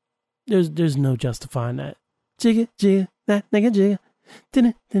 there's no justifying that. Jigga that nigga,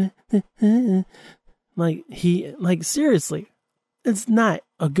 jigga. Like seriously, it's not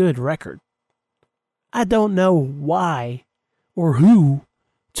a good record. I don't know why or who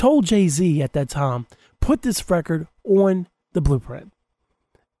told Jay-Z at that time, put this record on the Blueprint.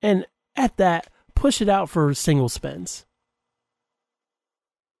 And at that, push it out for single spins.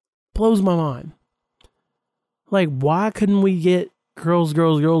 Blows my mind. Like, why couldn't we get Girls,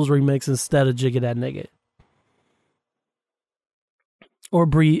 Girls, Girls remix instead of Jigga That Nigga? Or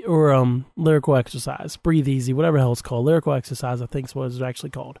Lyrical Exercise, Breathe Easy, whatever the hell it's called. Lyrical Exercise, I think is what it's actually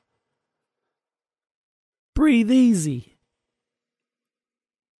called. Breathe Easy.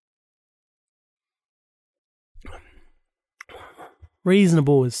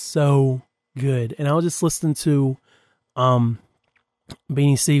 Reasonable is so good. And I was just listening to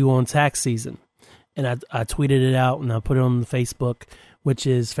Beanie Siegel on Tax Season. And I tweeted it out and I put it on the Facebook, which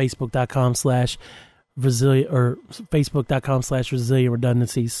is facebook.com/Resilient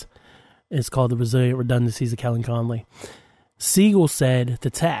Redundancies. It's called the Resilient Redundancies of Kellen Conley. Siegel said to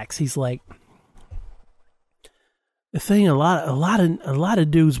Tax, he's like, the thing a lot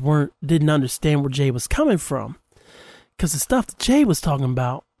of dudes didn't understand where Jay was coming from, because the stuff that Jay was talking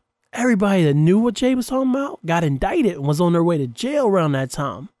about, everybody that knew what Jay was talking about got indicted and was on their way to jail around that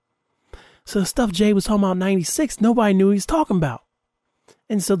time. So the stuff Jay was talking about in 96, nobody knew he was talking about.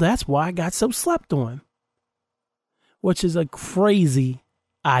 And so that's why I got so slept on. Which is a crazy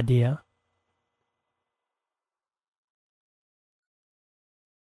idea.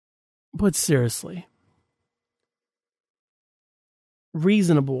 But seriously.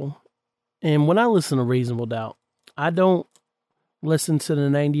 Reasonable. And when I listen to Reasonable Doubt, I don't listen to the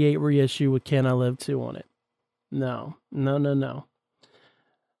 98 reissue with Can I Live 2 on it. No.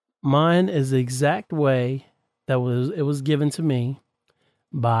 Mine is the exact way that it was given to me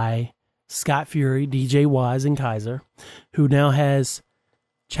by Scott Fury, DJ Wise, and Kaiser, who now has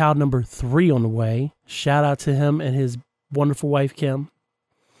child number 3 on the way. Shout out to him and his wonderful wife, Kim.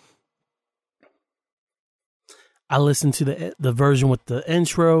 I listened to the version with the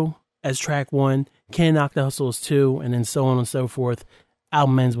intro as track 1, Can't Knock the Hustle as 2, and then so on and so forth.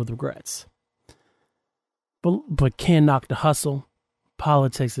 Album ends with regrets. But Can't Knock the Hustle,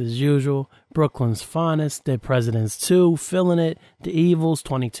 Politics as Usual, Brooklyn's Finest, Dead Presidents 2, Feeling It, The Evils,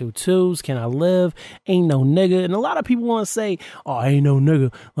 22 Twos, Can I Live, Ain't No Nigga. And a lot of people want to say, oh, I ain't no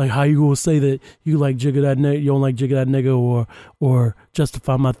nigga. Like, how you going to say that you like Jigga That Nigga, you don't like Jigga That Nigga, or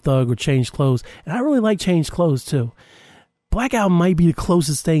Justify My Thug, or Change Clothes. And I really like Change Clothes too. Black Album might be the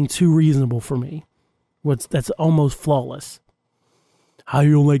closest thing to Reasonable for me. That's almost flawless. How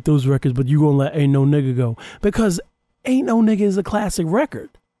you don't like those records, but you gonna let Ain't No Nigga go? Because Ain't No Nigga is a classic record.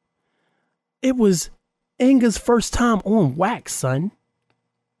 It was Inga's first time on wax, son.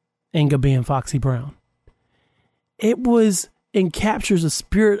 Inga being Foxy Brown. It captures the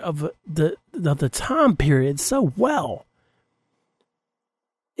spirit of the time period so well.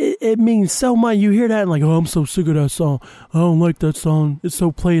 It means so much. You hear that and like, oh, I'm so sick of that song. I don't like that song. It's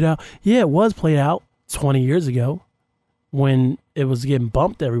so played out. Yeah, it was played out 20 years ago when it was getting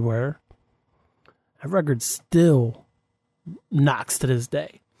bumped everywhere. That record still knocks to this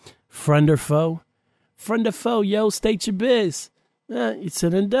day. Friend or foe? Friend or foe, yo, state your biz. You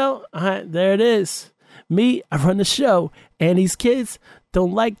sit and don't. All right, there it is. Me, I run the show. And these kids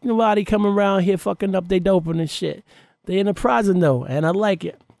don't like nobody coming around here fucking up they doping and shit. They in the prison though, and I like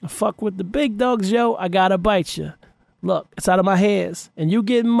it. I fuck with the big dogs, yo. I gotta bite you. Look, it's out of my hands. And you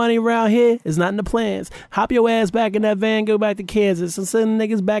getting money around here is not in the plans. Hop your ass back in that van, go back to Kansas, and send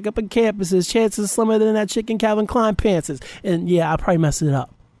niggas back up in campuses. Chances slimmer than that chicken Calvin Klein pantses. And yeah, I probably messed it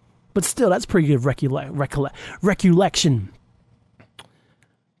up. But still, that's pretty good recollection.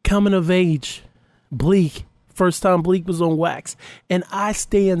 Coming of age. Bleak. First time Bleak was on wax. And I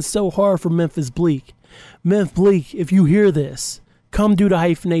stand so hard for Memphis Bleak. Memphis Bleak, if you hear this, come do the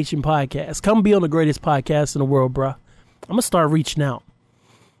Hyphenation podcast. Come be on the greatest podcast in the world, bruh. I'm going to start reaching out.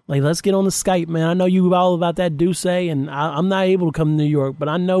 Like, let's get on the Skype, man. I know you all about that Duce, and I'm not able to come to New York, but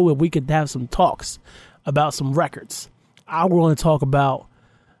I know that we could have some talks about some records. I want to talk about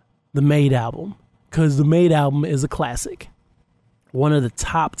the Made album, because the Made album is a classic. One of the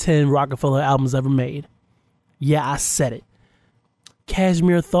top 10 Rockefeller albums ever made. Yeah, I said it.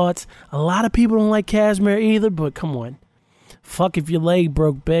 Cashmere Thoughts. A lot of people don't like Cashmere either, but come on. Fuck if your leg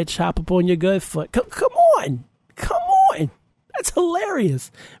broke, bitch. Hop up on your good foot. Come on. Come on. That's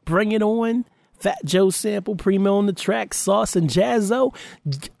hilarious. Bring It On. Fat Joe sample, Primo on the track, Sauce and Jazzo.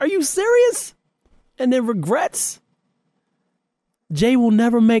 Are you serious? And then Regrets. Jay will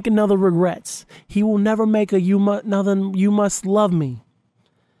never make another Regrets. He will never make You Must Love Me.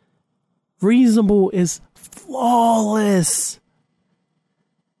 Reasonable is flawless.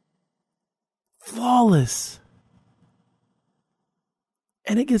 Flawless.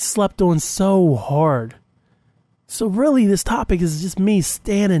 And it gets slept on so hard. So really, this topic is just me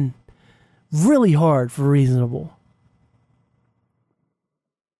standing really hard for Reasonable.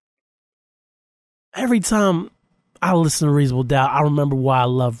 Every time I listen to Reasonable Doubt, I remember why I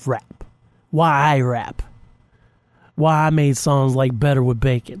love rap. Why I rap. Why I made songs like Better With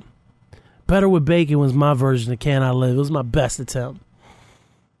Bacon. Better With Bacon was my version of Can I Live. It was my best attempt.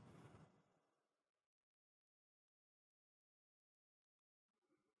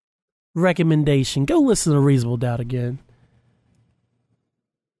 Recommendation. Go listen to Reasonable Doubt again.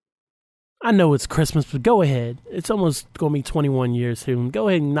 I know it's Christmas, but go ahead. It's almost going to be 21 years soon. Go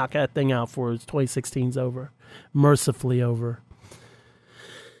ahead and knock that thing out for us. 2016's over. Mercifully over.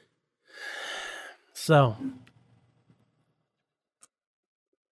 So,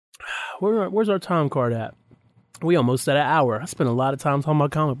 where's our time card at? We almost at an hour. I spent a lot of time talking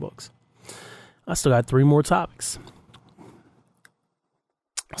about comic books. I still got 3 more topics.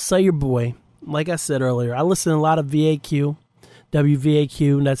 Say Your Boy. Like I said earlier, I listen to a lot of VAQ,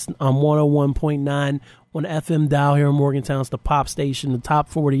 WVAQ. That's 101.9 on FM dial here in Morgantown. It's the pop station, the top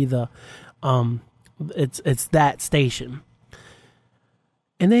 40. It's that station.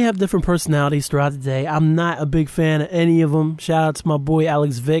 And they have different personalities throughout the day. I'm not a big fan of any of them. Shout out to my boy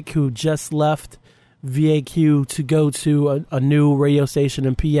Alex Vick, who just left VAQ to go to a new radio station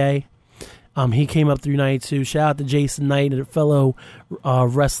in PA. He came up through 92. Shout out to Jason Knight, a fellow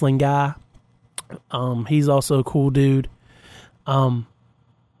wrestling guy. He's also a cool dude. So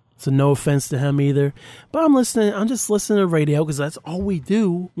no offense to him either. But I'm just listening to radio because that's all we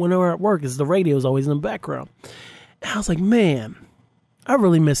do when we're at work is the radio is always in the background. And I was like, man, I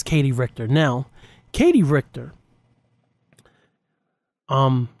really miss Katie Richter. Now, Katie Richter,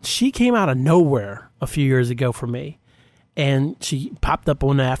 she came out of nowhere a few years ago for me. And she popped up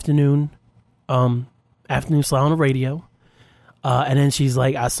on the afternoon slot on the radio. And then she's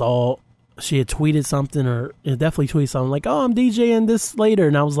like, I saw she had tweeted something or definitely tweeted something like, oh, I'm DJing this later.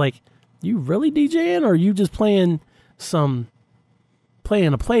 And I was like, you really DJing or are you just playing a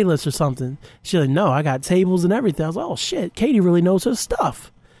playlist or something? She's like, no, I got tables and everything. I was like, oh shit, Katie really knows her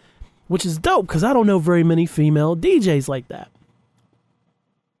stuff, which is dope because I don't know very many female DJs like that.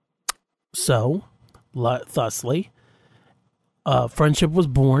 So, thusly, Friendship was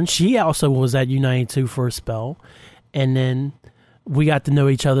born. She also was at U92 for a spell. And then we got to know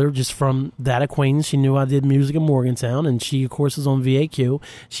each other just from that acquaintance. She knew I did music in Morgantown, and she, of course, is on VAQ.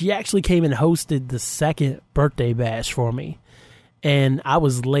 She actually came and hosted the second birthday bash for me, and I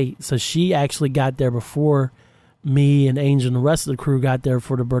was late, so she actually got there before me and Angel and the rest of the crew got there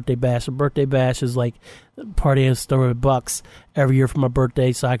for the birthday bash. The birthday bash is like party at Store Bucks every year for my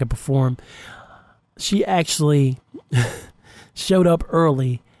birthday so I could perform. She actually showed up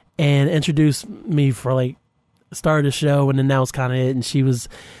early and introduced me for like started the show, and then that was kind of it. And she was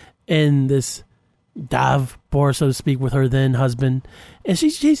in this dive bar, so to speak, with her then husband, and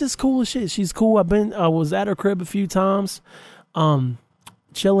she's just cool as shit. She's cool. I was at her crib a few times,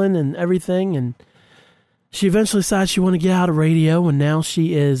 chilling and everything, and she eventually decided she wanted to get out of radio, and now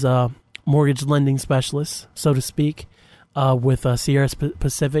she is a mortgage lending specialist, so to speak, with Sierra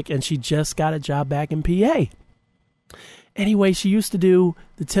Pacific, and she just got a job back in PA. Anyway, she used to do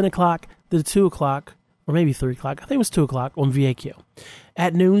the 10 o'clock, the 2 o'clock, or maybe 3 o'clock. I think it was 2 o'clock on VAQ.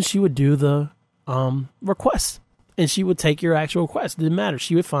 At noon, she would do the requests, and she would take your actual request. It didn't matter.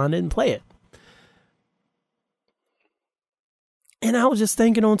 She would find it and play it. And I was just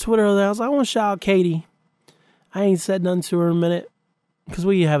thinking on Twitter, I was like, I want to shout out Katie. I ain't said nothing to her in a minute because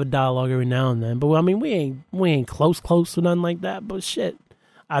we have a dialogue every now and then. But I mean, we ain't close or nothing like that. But shit,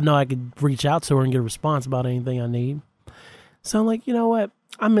 I know I could reach out to her and get a response about anything I need. So I'm like, you know what?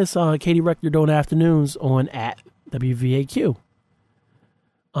 I miss Katie Rector doing afternoons on at WVAQ.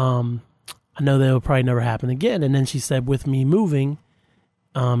 I know that will probably never happen again. And then she said, with me moving,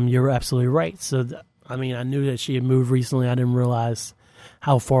 you're absolutely right. So I mean, I knew that she had moved recently. I didn't realize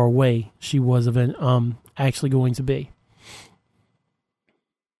how far away she was actually going to be.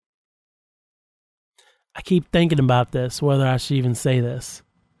 I keep thinking about this, whether I should even say this.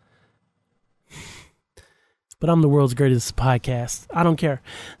 But I'm the world's greatest podcast. I don't care.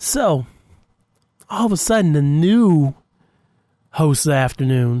 So, all of a sudden, the new host of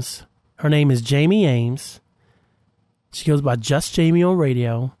afternoons, her name is Jamie Ames. She goes by Just Jamie on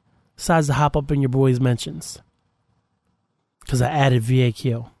radio. Decides to hop up in your boys' mentions. Because I added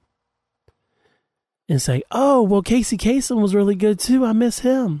VAQ. And say, oh, well, Casey Kasem was really good too. I miss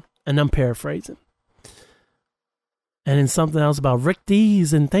him. And I'm paraphrasing. And then something else about Rick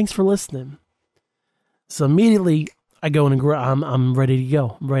Dees and thanks for listening. So immediately I go in and I'm ready to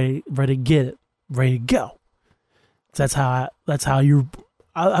go. I'm ready to get it. Ready to go. That's how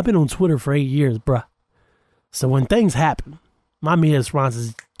I've been on Twitter for 8 years, bruh. So when things happen, my immediate response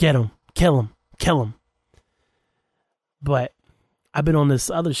is get him, kill him, kill him. But I've been on this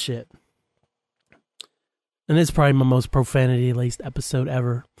other shit. And it's probably my most profanity-laced episode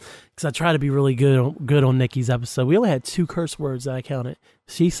ever. Because I try to be really good on Nikki's episode. We only had 2 curse words that I counted.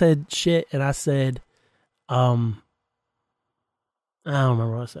 She said shit, and I said, I don't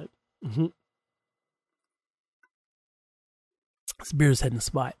remember what I said. Mm-hmm. This beer's hitting the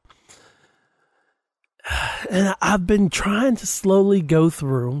spot. And I've been trying to slowly go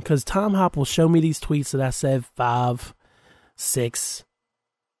through, because Tom Hop will show me these tweets that I said 5, 6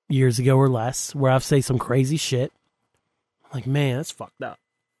 years ago or less, where I've said some crazy shit. I'm like, man, that's fucked up.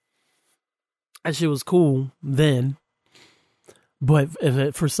 That shit was cool then. But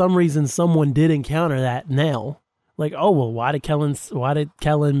if for some reason someone did encounter that now, like, oh, well, why did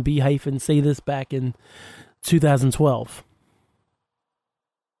Kellen B. hyphen say this back in 2012?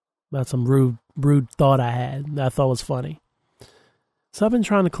 That's some rude thought I had that I thought was funny. So I've been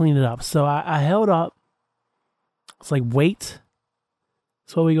trying to clean it up. So I held up. It's like, wait.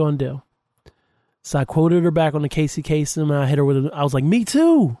 That's what we gonna do. So I quoted her back on the Casey Kasem, and I hit her with I was like, me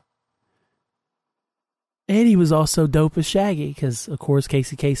too. And he was also dope as Shaggy, because, of course,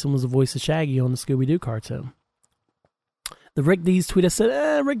 Casey Kasem was the voice of Shaggy on the Scooby-Doo cartoon. The Rick Dees tweet, I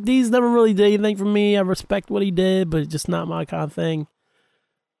said, Rick Dees never really did anything for me. I respect what he did, but just not my kind of thing.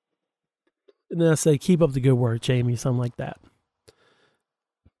 And then I said, keep up the good work, Jamie, something like that.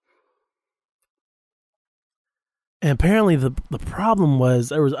 And apparently the problem was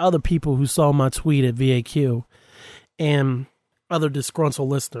there was other people who saw my tweet at VAQ and other disgruntled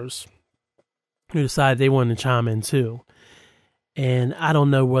listeners who decided they wanted to chime in too. And I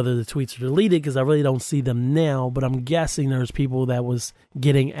don't know whether the tweets are deleted because I really don't see them now, but I'm guessing there's people that was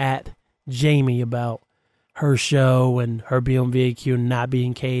getting at Jamie about her show and her being on VAQ and not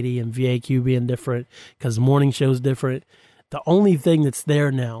being Katie and VAQ being different because the morning show's different. The only thing that's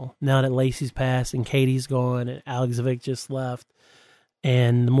there now that Lacey's passed and Katie's gone and Alex Vick just left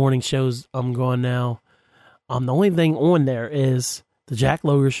and the morning show's gone now, the only thing on there is the Jack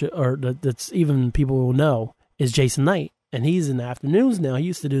Logan show, or that's even people will know, is Jason Knight. And he's in the afternoons now. He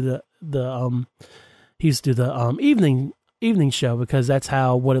used to do the evening show because that's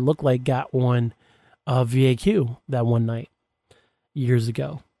how What It Looked Like got on VAQ that one night. years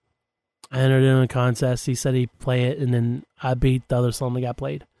ago. I entered in a contest. He said he'd play it, and then I beat the other song that got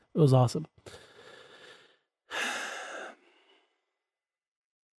played. It was awesome.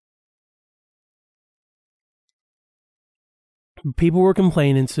 People were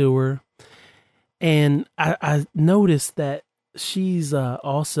complaining to her, and I noticed that she's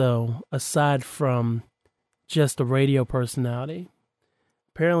also, aside from just a radio personality,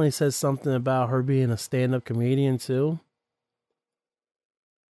 apparently it says something about her being a stand-up comedian too.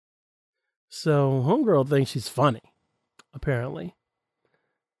 So homegirl thinks she's funny, apparently.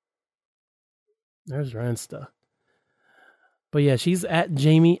 There's her Insta. But yeah, she's at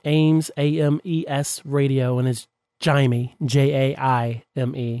Jamie Ames, AMES Radio, and it's Jaime,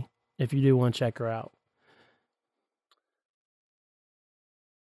 Jaime, if you do want to check her out.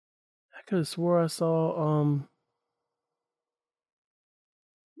 I could have swore I saw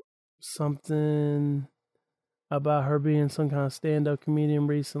something about her being some kind of stand-up comedian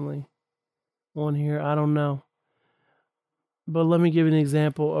recently on here. I don't know. But let me give you an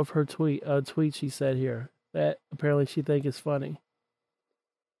example of her tweet. A tweet she said here that apparently she thinks is funny.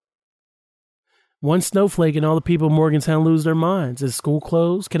 One snowflake and all the people in Morgantown lose their minds. Is school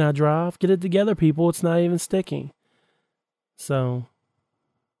closed? Can I drive? Get it together, people. It's not even sticking. So,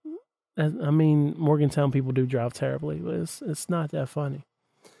 I mean, Morgantown people do drive terribly, but it's not that funny.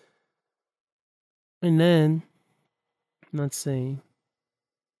 And then, let's see.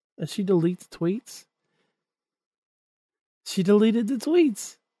 Did she delete the tweets? She deleted the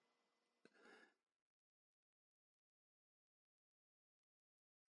tweets.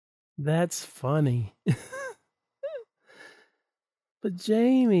 That's funny. But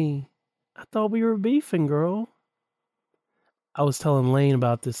Jamie, I thought we were beefing, girl. I was telling Lane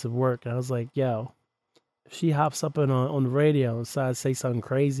about this at work, and I was like, yo, if she hops up on the radio and decides to say something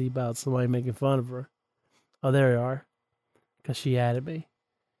crazy about somebody making fun of her. Oh, there you are. Because she added me.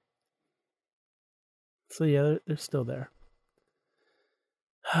 So yeah, they're still there.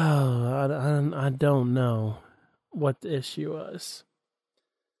 Oh, I don't know what the issue was.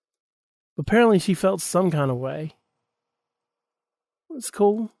 Apparently she felt some kind of way. It's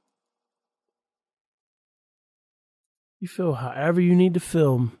cool. You feel however you need to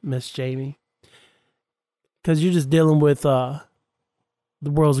feel, Miss Jamie. Because you're just dealing with the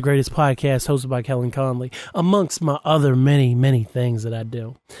world's greatest podcast hosted by Kellen Conley, amongst my other many, many things that I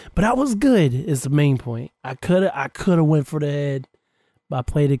do. But I was good is the main point. I could have went for the head, but I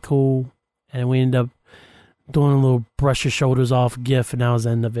played it cool, and we ended up doing a little brush your shoulders off gif, and that was the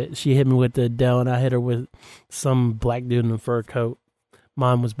end of it. She hit me with the Adele, and I hit her with some black dude in a fur coat.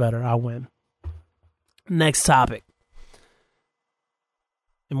 Mine was better. I win. Next topic.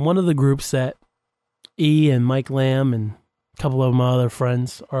 In one of the groups that E and Mike Lamb and a couple of my other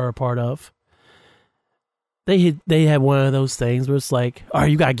friends are a part of, they had one of those things where it's like, all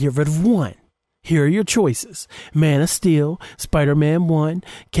right, you got to get rid of one. Here are your choices. Man of Steel, Spider-Man 1,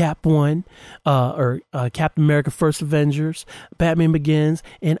 Cap 1, Captain America First Avengers, Batman Begins,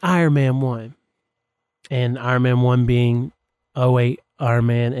 and Iron Man 1. And Iron Man 1 being 08 Iron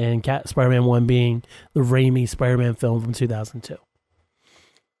Man, and Spider-Man 1 being the Raimi Spider-Man film from 2002.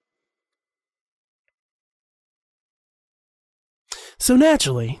 So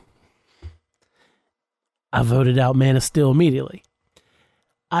naturally, I voted out Man of Steel immediately.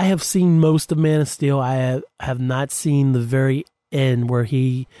 I have seen most of Man of Steel. I have not seen the very end where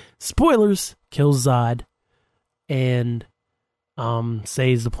he, spoilers, kills Zod and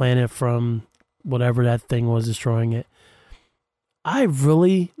saves the planet from whatever that thing was destroying it. I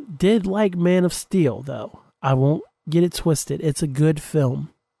really did like Man of Steel, though. I won't get it twisted. It's a good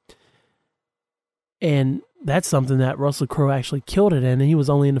film. And that's something that Russell Crowe actually killed it in, and he was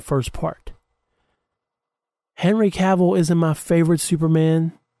only in the first part. Henry Cavill isn't my favorite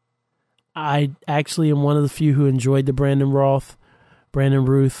Superman. I actually am one of the few who enjoyed the Brandon Routh,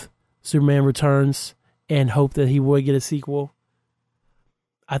 Superman Returns, and hoped that he would get a sequel.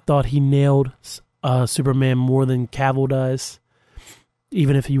 I thought he nailed Superman more than Cavill does,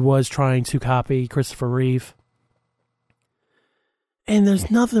 even if he was trying to copy Christopher Reeve. And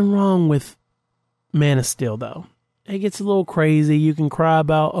there's nothing wrong with Man of Steel, though. It gets a little crazy. You can cry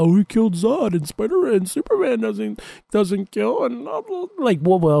about, oh, he killed Zod and Superman doesn't kill, and like,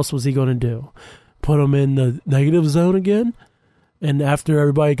 what else was he going to do? Put him in the negative zone again? And after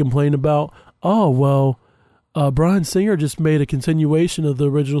everybody complained about, oh, well, Bryan Singer just made a continuation of the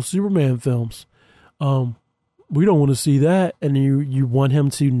original Superman films. We don't want to see that. And you want him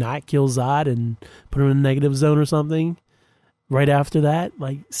to not kill Zod and put him in the negative zone or something right after that?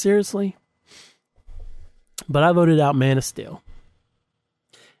 Like, seriously? But I voted out Man of Steel.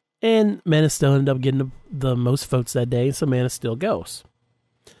 And Man of Steel ended up getting the most votes that day, so Man of Steel goes.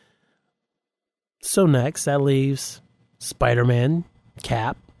 So next, that leaves Spider-Man,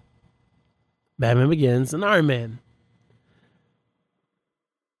 Cap, Batman Begins, and Iron Man.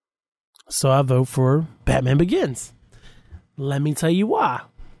 So I vote for Batman Begins. Let me tell you why.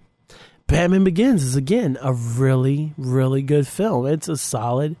 Batman Begins is, again, a really, really good film. It's a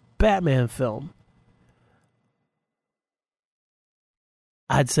solid Batman film.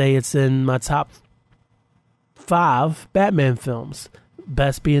 I'd say it's in my top 5 Batman films.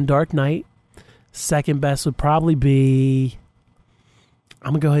 Best being Dark Knight. Second best would probably be,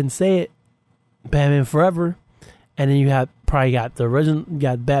 I'm going to go ahead and say it, Batman Forever. And then you have probably got the original, you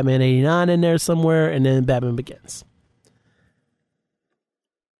got Batman 89 in there somewhere, and then Batman Begins.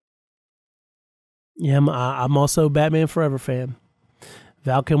 Yeah, I'm also a Batman Forever fan.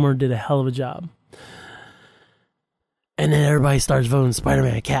 Val Kilmer did a hell of a job. And then everybody starts voting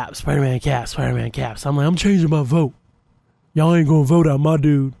Spider-Man Cap, Spider-Man Cap, Spider-Man Cap. So I'm like, I'm changing my vote. Y'all ain't going to vote out my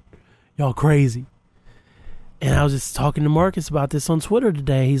dude. Y'all crazy. And I was just talking to Marcus about this on Twitter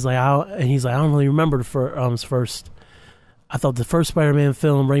today. He's like, I don't really remember the first. I thought the first Spider-Man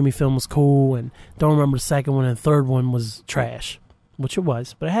film, Raimi film, was cool, and don't remember the second one, and the third one was trash, which it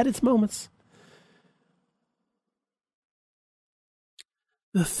was, but it had its moments.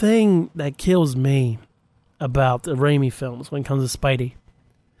 The thing that kills me about the Raimi films when it comes to Spidey,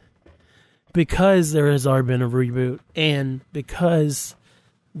 because there has already been a reboot, and because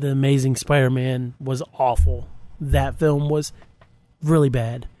The Amazing Spider-Man was awful, that film was really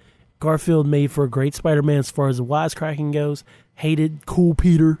bad. Garfield made for a great Spider-Man as far as the wisecracking goes. Hated cool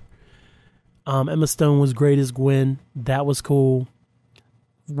Peter. Emma Stone was great as Gwen. That was cool.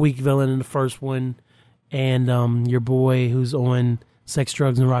 Weak villain in the first one. And your boy who's on Sex,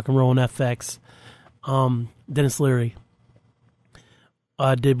 Drugs, and Rock and Roll on FX, Dennis Leary,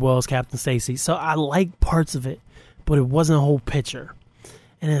 did well as Captain Stacy. So I like parts of it, but it wasn't a whole picture.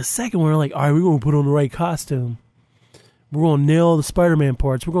 And in the second one, we're like, all right, we're going to put on the right costume. We're going to nail the Spider-Man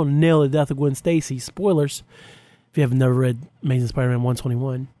parts. We're going to nail the death of Gwen Stacy. Spoilers, if you have never read Amazing Spider-Man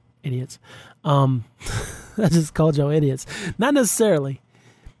 121, idiots. I just called y'all idiots. Not necessarily.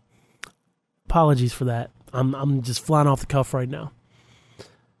 Apologies for that. I'm just flying off the cuff right now.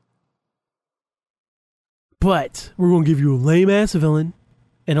 But we're going to give you a lame-ass villain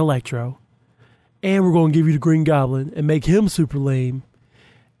and Electro. And we're going to give you the Green Goblin and make him super lame.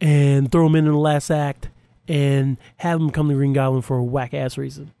 And throw him in the last act. And have him come to Green Goblin for a whack-ass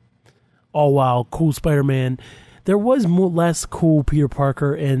reason. All while cool Spider-Man. There was less cool Peter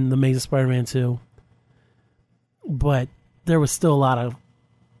Parker in The Amazing Spider-Man 2. But there was still a lot of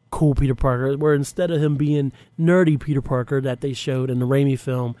cool Peter Parker. Where instead of him being nerdy Peter Parker that they showed in the Raimi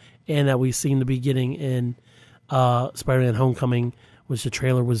film. And that we seem to be getting in Spider-Man Homecoming. Which the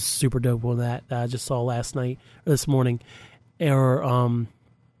trailer was super dope on that I just saw last night. Or this morning. Or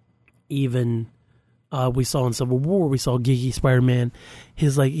even... we saw in Civil War, we saw Geeky Spider-Man.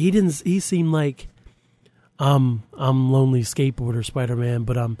 He seemed like, I'm lonely skateboarder Spider-Man,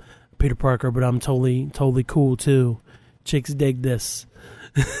 but I'm Peter Parker, but I'm totally cool too. Chicks dig this.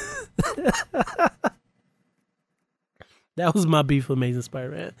 That was my beef with Amazing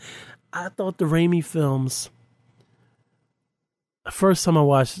Spider-Man. I thought the Raimi films, the first time I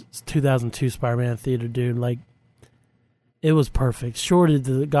watched 2002 Spider-Man theater, dude, like, it was perfect. Sure, did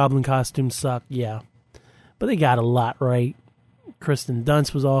the Goblin costume suck? Yeah. But they got a lot right. Kristen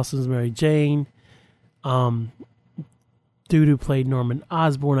Dunst was awesome as Mary Jane. Dude who played Norman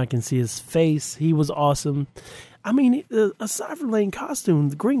Osborn, I can see his face. He was awesome. I mean, aside from Lane costume,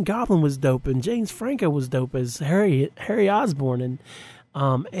 the Green Goblin was dope, and James Franco was dope as Harry Osborn, and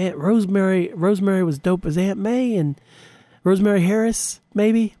Aunt Rosemary was dope as Aunt May, and Rosemary Harris,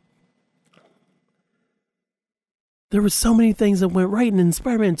 maybe. There were so many things that went right, and then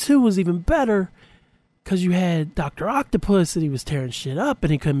Spider-Man 2 was even better. Because you had Dr. Octopus and he was tearing shit up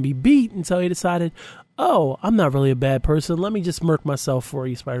and he couldn't be beat. And so he decided, oh, I'm not really a bad person. Let me just murk myself for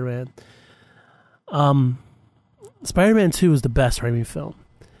you, Spider-Man. Spider-Man 2 is the best Raimi film.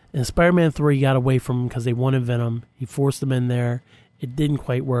 And Spider-Man 3 got away from him because they wanted Venom. He forced him in there. It didn't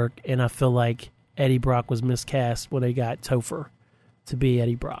quite work. And I feel like Eddie Brock was miscast when they got Topher to be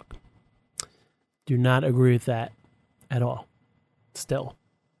Eddie Brock. Do not agree with that at all. Still.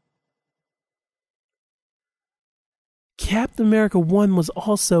 Captain America 1 was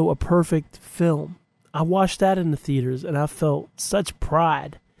also a perfect film. I watched that in the theaters and I felt such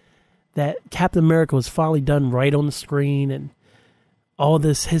pride that Captain America was finally done right on the screen and all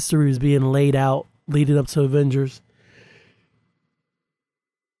this history was being laid out leading up to Avengers.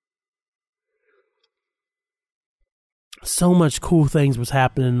 So much cool things was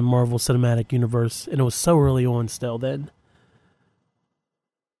happening in the Marvel Cinematic Universe, and it was so early on still then.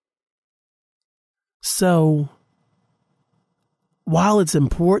 So, while it's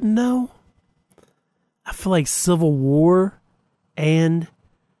important though, I feel like Civil War and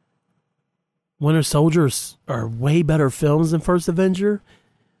Winter Soldier are way better films than First Avenger.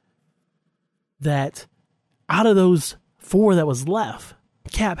 That out of those 4 that was left,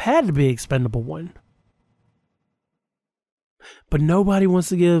 Cap had to be expendable 1. But nobody wants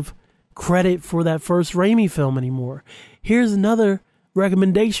to give credit for that first Raimi film anymore. Here's another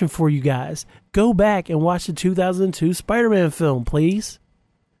recommendation for you guys. Go back and watch the 2002 Spider-Man film, please.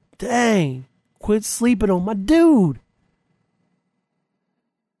 Dang. Quit sleeping on my dude.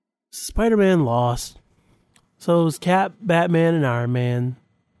 Spider-Man lost. So it was Cap, Batman, and Iron Man.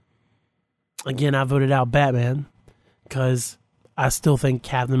 Again, I voted out Batman because I still think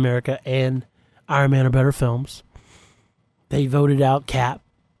Captain America and Iron Man are better films. They voted out Cap.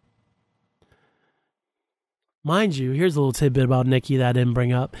 Mind you, here's a little tidbit about Nikki that I didn't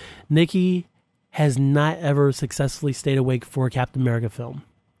bring up. Nikki has not ever successfully stayed awake for a Captain America film.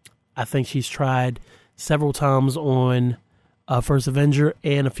 I think she's tried several times on First Avenger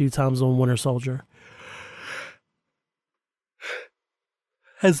and a few times on Winter Soldier.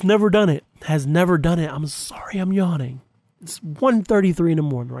 Has never done it. I'm sorry I'm yawning. It's 1:33 in the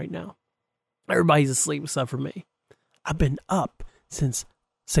morning right now. Everybody's asleep except for me. I've been up since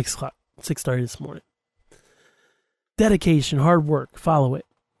 6:30 this morning. Dedication, hard work, follow it.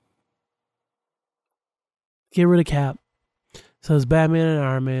 Get rid of Cap. So it's Batman and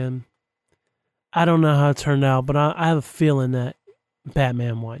Iron Man. I don't know how it turned out, but I have a feeling that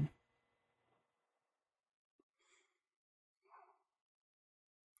Batman won.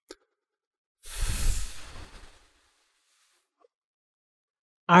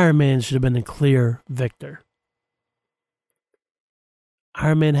 Iron Man should have been a clear victor.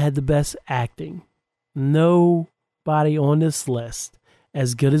 Iron Man had the best acting. Nobody on this list,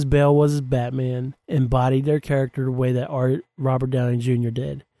 as good as Bale was as Batman, embodied their character the way that Robert Downey Jr.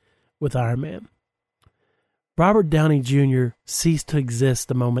 did with Iron Man. Robert Downey Jr. ceased to exist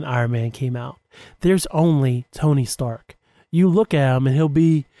the moment Iron Man came out. There's only Tony Stark. You look at him and he'll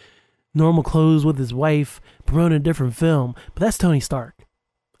be normal clothes with his wife, promoting a different film, but that's Tony Stark.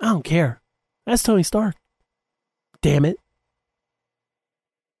 I don't care. That's Tony Stark. Damn it.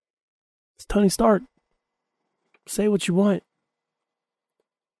 It's Tony Stark. Say what you want.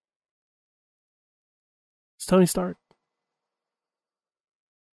 It's Tony Stark.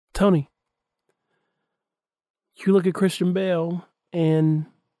 Tony. You look at Christian Bale, and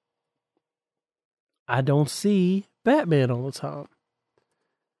I don't see Batman all the time.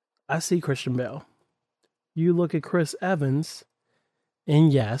 I see Christian Bale. You look at Chris Evans,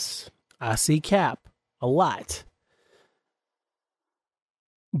 and yes, I see Cap a lot.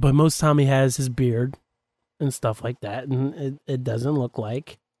 But most of the time he has his beard and stuff like that, and it doesn't look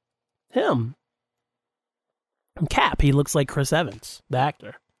like him. And Cap, he looks like Chris Evans, the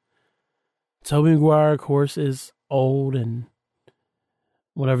actor. Tobey Maguire, of course, is old and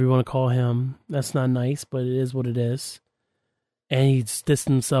whatever you want to call him. That's not nice, but it is what it is. And he's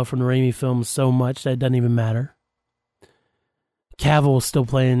distanced himself from the Raimi films so much that it doesn't even matter. Cavill is still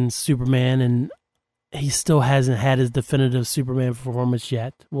playing Superman, and he still hasn't had his definitive Superman performance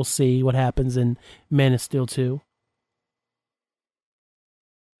yet. We'll see what happens in Man of Steel 2.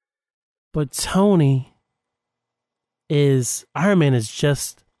 But Iron Man is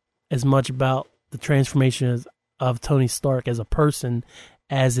just as much about the transformation of Tony Stark as a person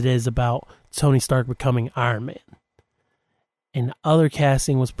as it is about Tony Stark becoming Iron Man. And the other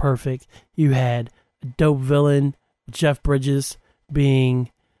casting was perfect. You had a dope villain, Jeff Bridges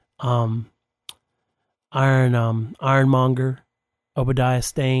being Ironmonger, Obadiah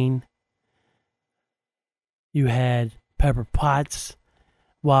Stane. You had Pepper Potts.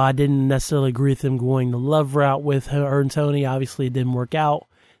 While I didn't necessarily agree with him going the love route with her and Tony, obviously it didn't work out.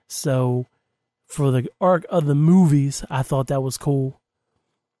 So for the arc of the movies, I thought that was cool.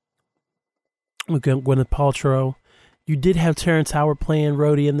 Look at Gwyneth Paltrow. You did have Terrence Howard playing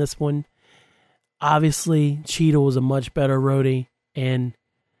Rhodey in this one. Obviously, Cheadle was a much better Rhodey, and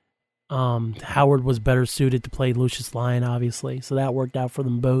Howard was better suited to play Lucius Lyon, obviously. So that worked out for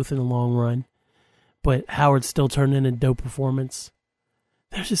them both in the long run. But Howard still turned in a dope performance.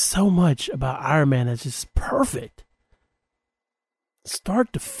 There's just so much about Iron Man that's just perfect.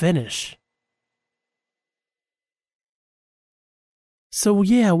 Start to finish. So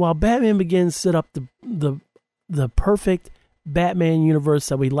yeah, while Batman Begins set up the perfect Batman universe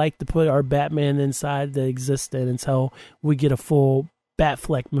that we like to put our Batman inside that exists in until we get a full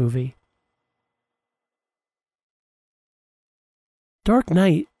Batfleck movie. Dark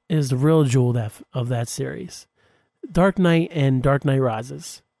Knight is the real jewel of that series. Dark Knight and Dark Knight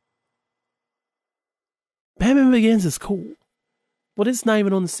Rises. Batman Begins is cool, but it's not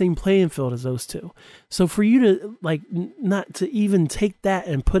even on the same playing field as those two. So for you to not to even take that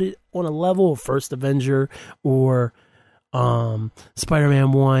and put it on a level of First Avenger or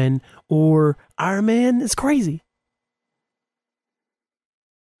Spider-Man 1 or Iron Man, it's crazy.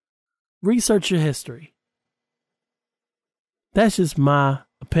 Research your history. That's just my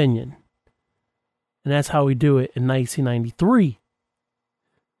opinion. And that's how we do it in 1993.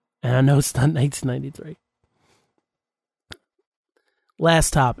 And I know it's not 1993.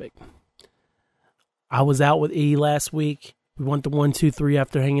 Last topic. I was out with E last week. We went to 1, 2, 3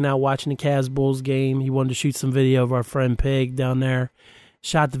 after hanging out watching the Cavs Bulls game. He wanted to shoot some video of our friend Pig down there.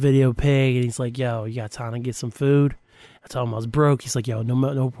 Shot the video Pig, and he's like, yo, you got time to get some food? I told him I was broke. He's like, yo,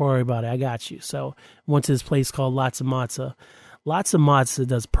 no worry about it. I got you. So went to this place called Lots of Matza. Lots of Matza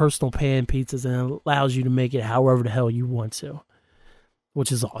does personal pan pizzas and it allows you to make it however the hell you want to,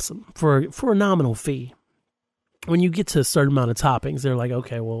 which is awesome for a nominal fee. When you get to a certain amount of toppings, they're like,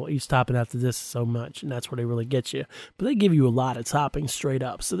 okay, well, each topping after this is so much, and that's where they really get you. But they give you a lot of toppings straight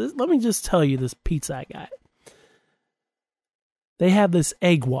up. So let me just tell you this pizza I got. They have this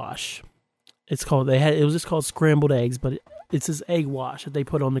egg wash. It was just called scrambled eggs, but it's this egg wash that they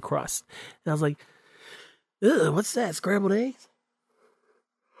put on the crust. And I was like, ugh, what's that, scrambled eggs?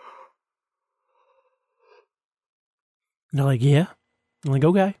 And they're like, yeah. I'm like,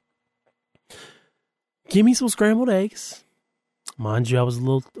 okay. Give me some scrambled eggs. Mind you, I was a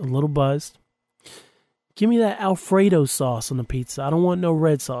little buzzed. Give me that Alfredo sauce on the pizza. I don't want no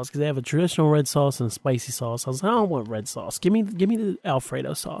red sauce because they have a traditional red sauce and a spicy sauce. I was like, I don't want red sauce. Give me the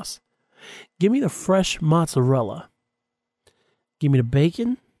Alfredo sauce. Give me the fresh mozzarella. Give me the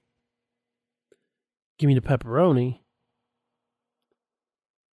bacon. Give me the pepperoni.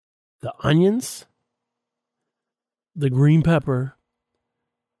 The onions. The green pepper.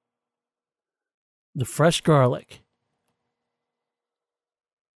 The fresh garlic.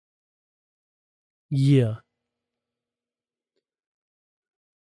 Yeah.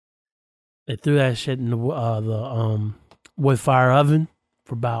 They threw that shit in the wood fire oven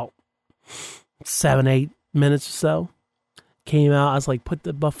for about 7-8 minutes or so. Came out, I was like, put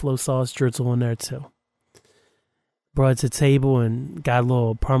the buffalo sauce drizzle in there too. Brought it to the table and got a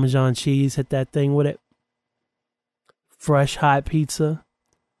little Parmesan cheese, hit that thing with it. Fresh hot pizza.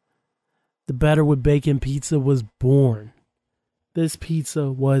 The Better with Bacon pizza was born. This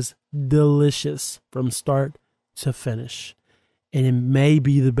pizza was delicious from start to finish. And it may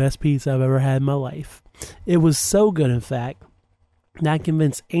be the best pizza I've ever had in my life. It was so good, in fact, that I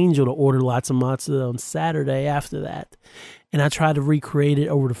convinced Angel to order Lots of Matza on Saturday after that. And I tried to recreate it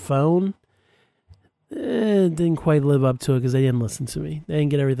over the phone. It didn't quite live up to it because they didn't listen to me. They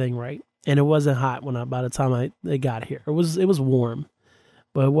didn't get everything right. And it wasn't hot by the time they got here. It was warm.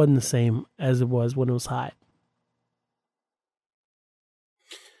 But it wasn't the same as it was when it was hot.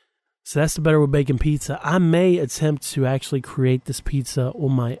 So that's the Better with Bacon pizza. I may attempt to actually create this pizza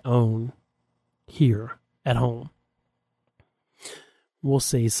on my own here at home. We'll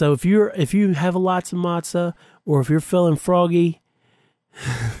see. So if you have Lots of Matza, or if you're feeling froggy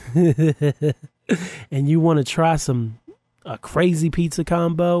and you want to try a crazy pizza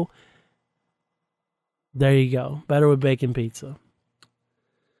combo, there you go. Better with Bacon pizza.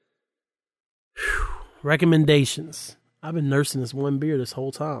 Whew. Recommendations. I've been nursing this one beer this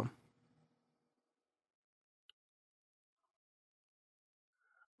whole time.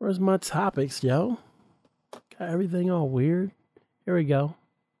 Where's my topics, yo? Got everything all weird. Here we go.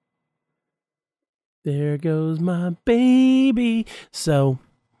 There goes my baby. So,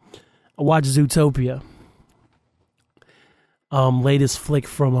 I watched Zootopia. Latest flick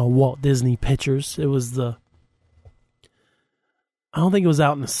from Walt Disney Pictures. It was I don't think it was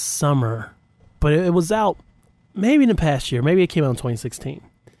out in the summer, but it was out maybe in the past year. Maybe it came out in 2016.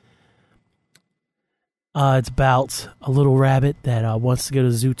 It's about a little rabbit that wants to go to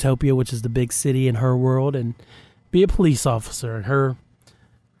Zootopia, which is the big city in her world, and be a police officer in her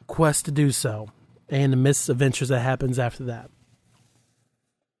quest to do so, and the misadventures that happens after that.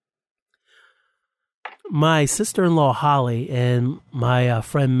 My sister-in-law Holly and my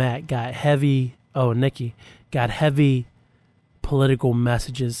friend Matt Nikki got heavy political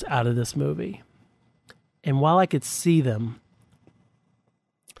messages out of this movie. And while I could see them,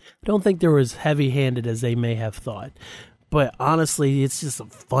 I don't think they were as heavy-handed as they may have thought. But honestly, it's just a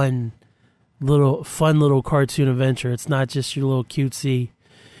fun little cartoon adventure. It's not just your little cutesy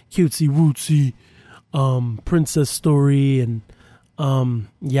wootsy princess story and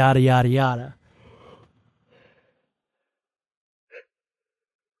yada yada yada.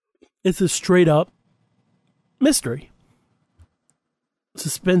 It's a straight up mystery.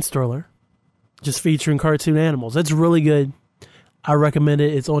 Suspense thriller. Just featuring cartoon animals. It's really good. I recommend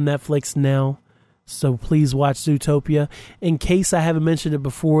it. It's on Netflix now. So please watch Zootopia. In case I haven't mentioned it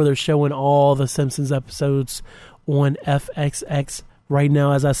before, they're showing all the Simpsons episodes on FXX. Right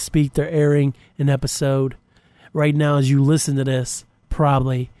now, as I speak, they're airing an episode. Right now, as you listen to this,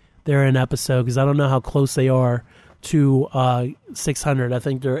 probably they're an episode, because I don't know how close they are to 600. I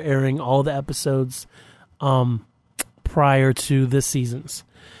think they're airing all the episodes prior to this season's.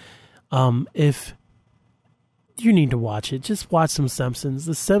 If you need to watch it, just watch some Simpsons.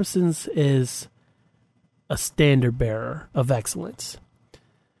 The Simpsons is a standard bearer of excellence.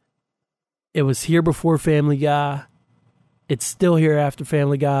 It was here before Family Guy. It's still here after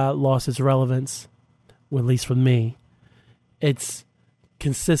Family Guy lost its relevance, well, at least with me. It's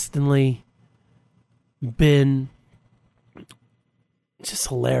consistently been just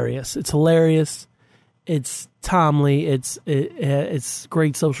hilarious. It's hilarious. It's timely. It's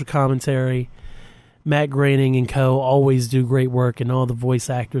great social commentary. Matt Groening and co. always do great work, and all the voice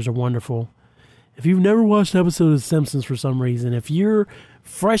actors are wonderful. If you've never watched an episode of The Simpsons for some reason, if you're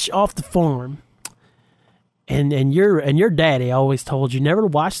fresh off the farm, and your daddy always told you never to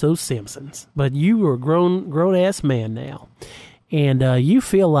watch those Simpsons, but you are a grown ass man now, and you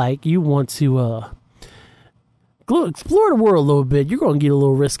feel like you want to explore the world a little bit, you're going to get a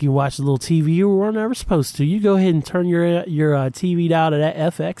little risky and watch a little TV you weren't ever supposed to. You go ahead and turn your TV down to that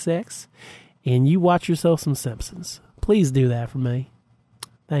FXX, and you watch yourself some Simpsons. Please do that for me.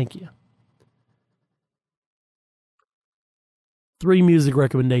 Thank you. 3 music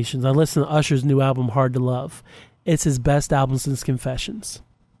recommendations. I listened to Usher's new album, Hard to Love. It's his best album since Confessions.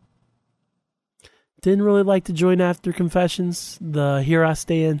 Didn't really like to join after Confessions. The Here I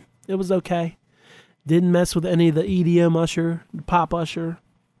Stand, it was okay. Didn't mess with any of the EDM Usher, pop Usher,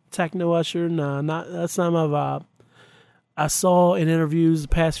 techno Usher. Nah, that's not my vibe. I saw in interviews the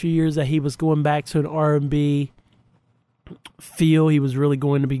past few years that he was going back to an R&B feel. He was really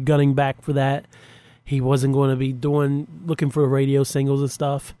going to be gunning back for that. He wasn't going to be looking for radio singles and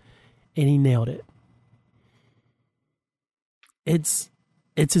stuff, and he nailed it. It's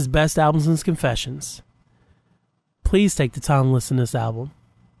his best album since Confessions. Please take the time to listen to this album,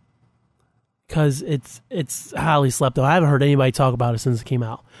 because it's highly slept on. I haven't heard anybody talk about it since it came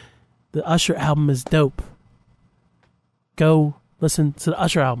out. The Usher album is dope. Go listen to the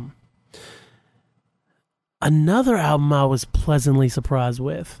Usher album. Another album I was pleasantly surprised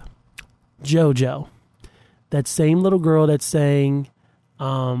with, JoJo. That same little girl that sang,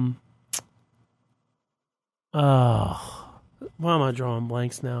 why am I drawing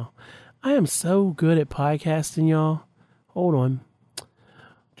blanks now? I am so good at podcasting, y'all. Hold on.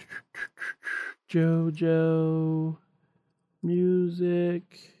 JoJo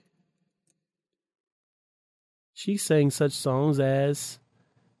music. She sang such songs as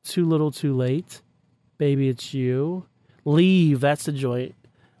Too Little Too Late, Baby It's You, Leave, that's the joint.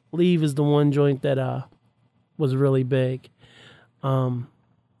 Leave is the one joint that was really big,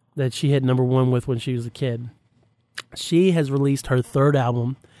 that she hit number 1 with when she was a kid. She has released her 3rd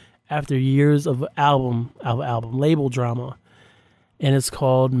album after years of album label drama, and it's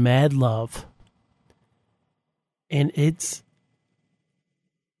called Mad Love. And it's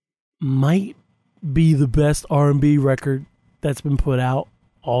might be the best R&B record that's been put out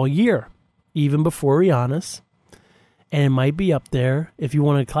all year, even before Rihanna's. And it might be up there, if you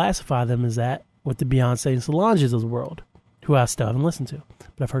want to classify them as that, with the Beyonce and Solanges of the world, who I still haven't listened to,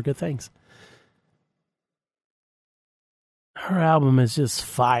 but I've heard good things. Her album is just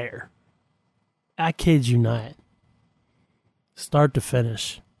fire. I kid you not. Start to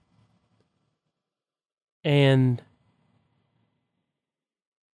finish. And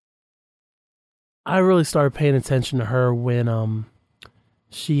I really started paying attention to her when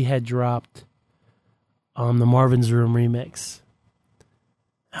she had dropped the Marvin's Room remix.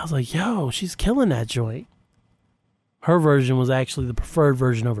 I was like, yo, she's killing that joint. Her version was actually the preferred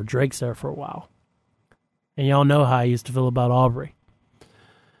version over Drake's there for a while. And y'all know how I used to feel about Aubrey.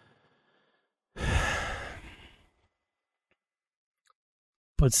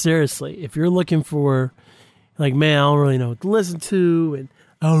 But seriously, if you're looking for, like, man, I don't really know what to listen to, and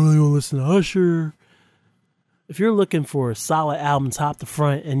I don't really want to listen to Usher. If you're looking for a solid album top to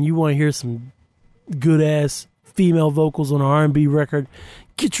front, and you want to hear some good-ass female vocals on an R&B record,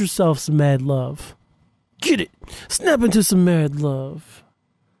 get yourself some Mad Love. Get it. Snap into some Mad Love.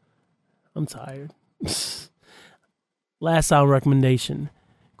 I'm tired. Last album recommendation.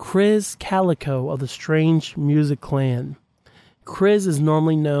 Chris Calico of the Strange Music Clan. Chris is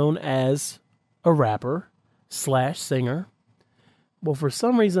normally known as a rapper / singer, Well, for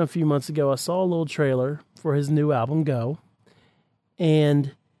some reason, a few months ago, I saw a little trailer for his new album, Go,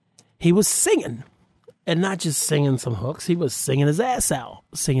 and he was singing. And not just singing some hooks, he was singing his ass out,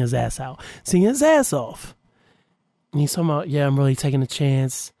 singing his ass off. And he's talking about, I'm really taking a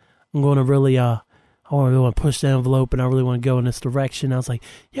chance. I'm going to really, I want to push the envelope, and I really want to go in this direction. I was like,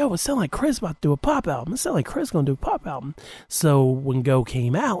 it sound like Chris about to do a pop album. It sound like Chris going to do a pop album. So when Go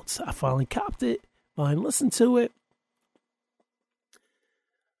came out, I finally copped it, finally listened to it.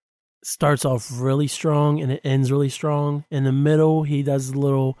 Starts off really strong, and it ends really strong. In the middle, he does a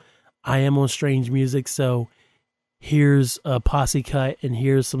little I Am on Strange Music, so here's a posse cut, and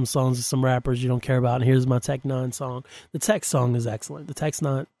here's some songs of some rappers you don't care about, and here's my Tech Nine song. The Tech song is excellent. The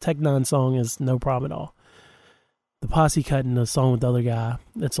Tech Nine song is no problem at all. The posse cut and the song with the other guy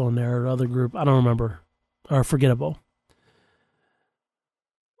that's on there, or other group, I don't remember, or Forgettable.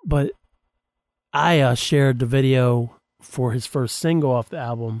 But I shared the video for his first single off the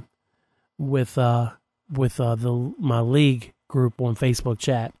album with my league group on Facebook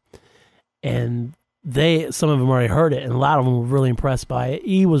chat. And some of them already heard it, and a lot of them were really impressed by it.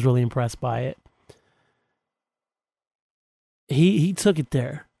 E was really impressed by it. He took it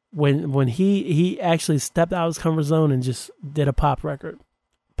there. When he actually stepped out of his comfort zone and just did a pop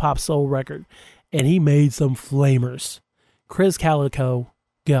soul record, and he made some flamers. Chris Calico,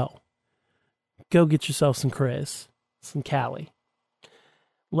 go get yourself some Chris, some Cali.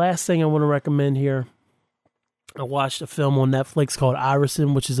 Last thing I want to recommend here, I watched a film on Netflix called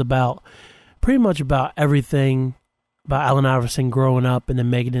Iverson, which is pretty much about everything about Allen Iverson growing up and then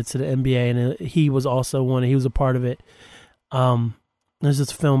making it to the NBA. And he was also he was a part of it. There's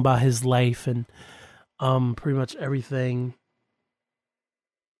this film about his life and pretty much everything,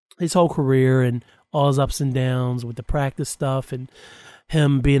 his whole career and all his ups and downs with the practice stuff and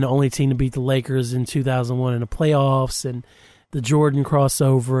him being the only team to beat the Lakers in 2001 in the playoffs and the Jordan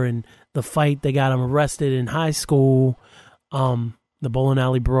crossover and the fight that got him arrested in high school, the bowling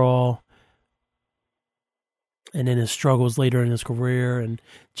alley brawl, and then his struggles later in his career, and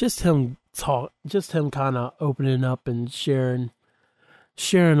just him kind of opening up and sharing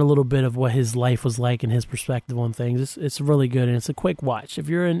a little bit of what his life was like and his perspective on things. It's really good, and it's a quick watch. If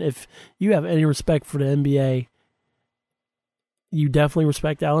you have any respect for the NBA, you definitely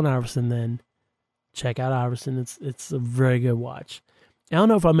respect Allen Iverson, then check out Iverson. It's a very good watch. I don't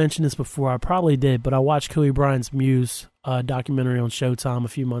know if I mentioned this before. I probably did, but I watched Kobe Bryant's Muse documentary on Showtime a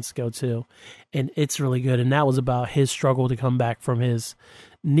few months ago too, and it's really good. And that was about his struggle to come back from his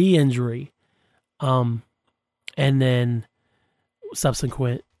knee injury, and then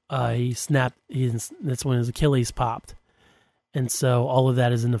subsequent he snapped. That's when his Achilles popped, and so all of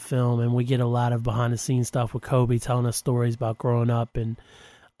that is in the film, and we get a lot of behind the scenes stuff with Kobe telling us stories about growing up and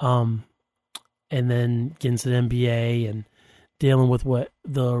then getting to the NBA and dealing with what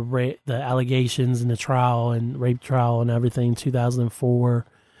the allegations and the trial and rape trial and everything in 2004.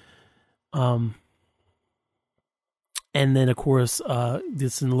 And then, of course,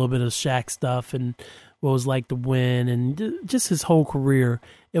 just in a little bit of Shaq stuff and what it was like to win and just his whole career.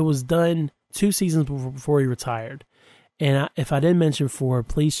 It was done 2 seasons before he retired. And if I didn't mention before,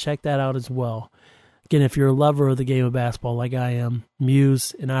 please check that out as well. Again, if you're a lover of the game of basketball like I am,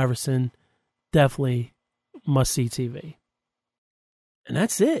 Muse and Iverson, definitely must-see TV. And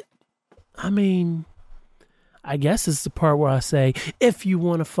that's it. I mean, I guess it's the part where I say, if you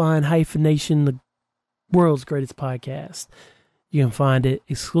want to find Hyphenation, the world's greatest podcast, you can find it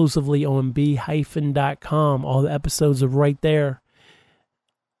exclusively on b-hyphen.com. All the episodes are right there.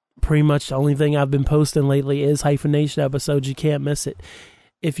 Pretty much the only thing I've been posting lately is Hyphenation episodes. You can't miss it.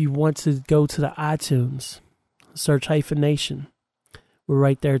 If you want to go to the iTunes, search Hyphenation. We're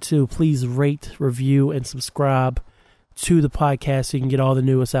right there too. Please rate, review, and subscribe to the podcast so you can get all the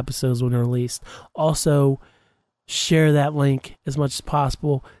newest episodes when they're released. Also, share that link as much as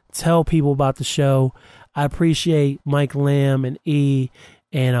possible. Tell people about the show. I appreciate Mike Lamb and E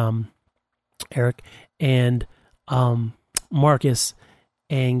and Eric and Marcus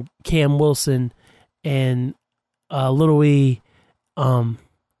and Cam Wilson and Little E, and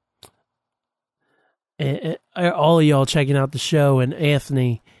all of y'all checking out the show, and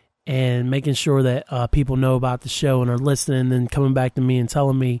Anthony, and making sure that people know about the show and are listening and coming back to me and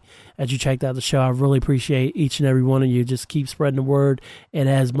telling me that you checked out the show. I really appreciate each and every one of you. Just keep spreading the word. And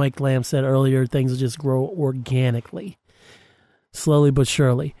as Mike Lamb said earlier, things will just grow organically, slowly but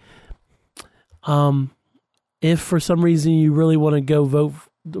surely. If for some reason you really want to go vote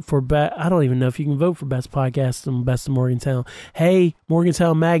for I don't even know if you can vote for Best Podcast and Best of Morgantown. Hey,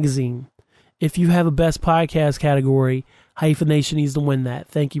 Morgantown Magazine, if you have a Best Podcast category, Hyphenation needs to win that.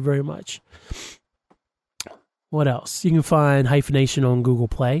 Thank you very much. What else? You can find Hyphenation on Google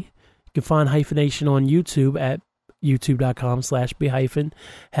Play. You can find Hyphenation on YouTube at youtube.com/bhyphen.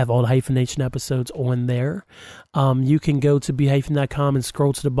 Have all the Hyphenation episodes on there. You can go to bhyphen.com and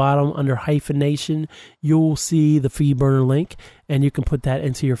scroll to the bottom under Hyphenation. You'll see the feed burner link, and you can put that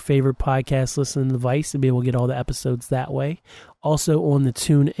into your favorite podcast listening device and be able to get all the episodes that way. Also on the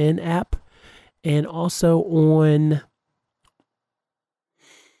TuneIn app, and also on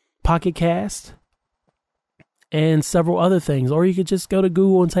Pocket Cast, and several other things. Or you could just go to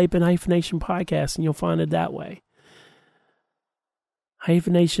Google and type in Hyphenation Podcast, and you'll find it that way.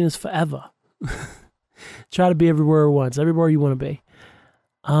 Hyphenation is forever. Try to be everywhere at once, everywhere you want to be.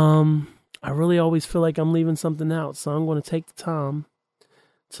 I really always feel like I'm leaving something out, so I'm going to take the time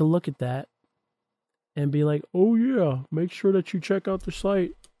to look at that and be like, oh yeah, make sure that you check out the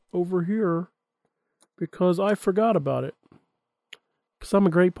site over here because I forgot about it. Because I'm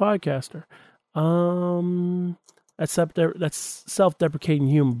a great podcaster. That's self-deprecating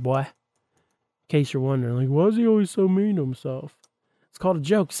humor, boy. In case you're wondering, like, why is he always so mean to himself? It's called a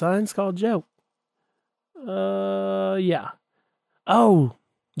joke, son. It's called a joke. Yeah. Oh,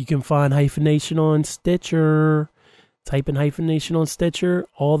 you can find Hyphenation on Stitcher. Type in Hyphenation on Stitcher.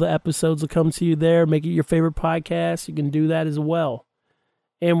 All the episodes will come to you there. Make it your favorite podcast. You can do that as well.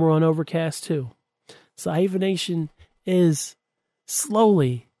 And we're on Overcast too. So Hyphenation is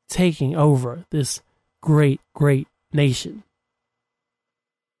slowly taking over this great, great nation.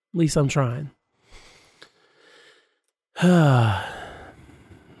 At least I'm trying.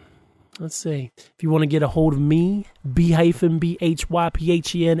 Let's see. If you want to get a hold of me,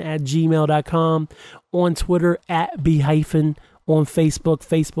 bhyphen@gmail.com. On Twitter, @bhyphen. On Facebook,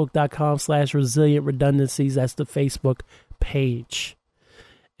 facebook.com/resilient redundancies. That's the Facebook page.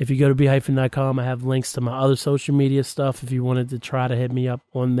 If you go to bhyphen.com, I have links to my other social media stuff if you wanted to try to hit me up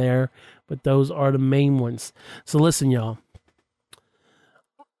on there. But those are the main ones. So listen, y'all.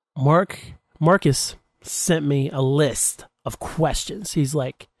 Marcus sent me a list of questions. He's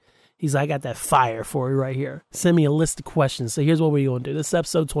like, I got that fire for you right here. Send me a list of questions. So here's what we're going to do. This is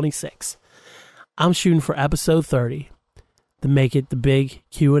episode 26. I'm shooting for episode 30 to make it the big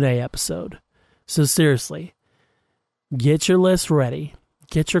Q&A episode. So seriously, get your list ready.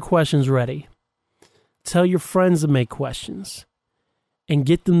 Get your questions ready. Tell your friends to make questions. And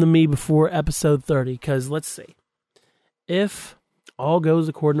get them to me before episode 30. Because let's see. If all goes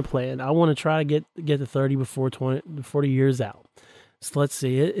according to plan, I want to try to get to 30 before the year's out. So let's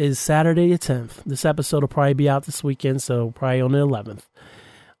see. It is Saturday the 10th. This episode will probably be out this weekend, so probably on the 11th.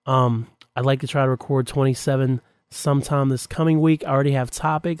 I'd like to try to record 27 sometime this coming week. I already have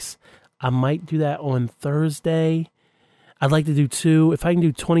topics. I might do that on Thursday. I'd like to do 2. If I can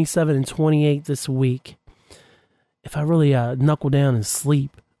do 27 and 28 this week, if I really knuckle down and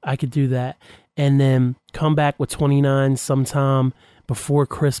sleep, I could do that. And then come back with 29 sometime before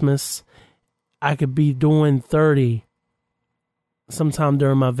Christmas. I could be doing 30 sometime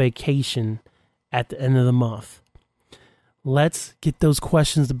during my vacation at the end of the month. Let's get those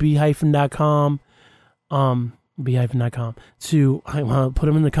questions to bhyphen.com. Bhyphen.com. I'll put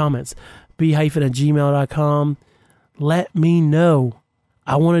them in the comments. bhyphen@gmail.com. Let me know.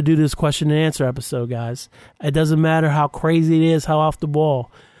 I want to do this question and answer episode, guys. It doesn't matter how crazy it is, how off the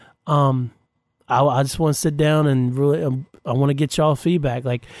ball. I just want to sit down and really, I want to get y'all feedback.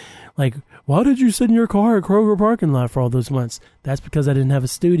 Like, why did you sit in your car at Kroger parking lot for all those months? That's because I didn't have a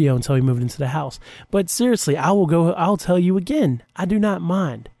studio until we moved into the house. But seriously, I'll tell you again. I do not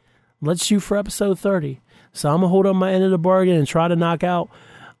mind. Let's shoot for episode 30. So I'm going to hold on my end of the bargain and try to knock out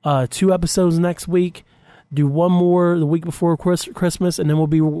 2 episodes next week. Do 1 more the week before Christmas, and then we'll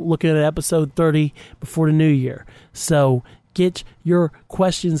be looking at episode 30 before the new year. So get your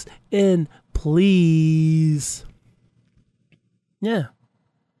questions in, please. Yeah.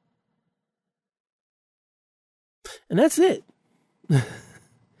 And that's it.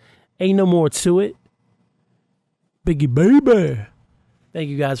 Ain't no more to it. Biggie baby. Thank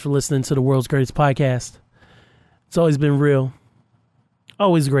you guys for listening to the world's greatest podcast. It's always been real.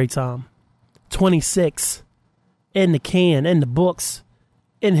 Always a great time. 26 in the can, in the books,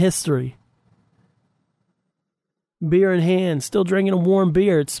 in history. Beer in hand, still drinking a warm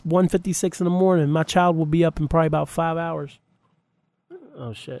beer. It's 1:56 in the morning. My child will be up in probably about 5 hours.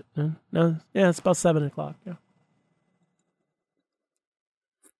 Oh, shit. No, yeah, it's about 7 o'clock. Yeah.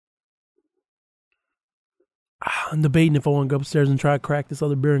 I'm debating if I want to go upstairs and try to crack this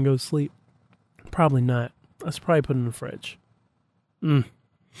other beer and go to sleep. Probably not. I should probably put it in the fridge.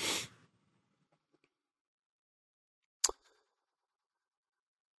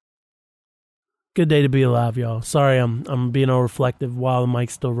 Good day to be alive, y'all. Sorry I'm being all reflective while the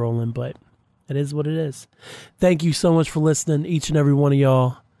mic's still rolling, but It is what it is. Thank you so much for listening, each and every one of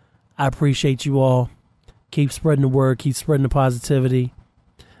y'all. I appreciate you all. Keep spreading the word. Keep spreading the positivity.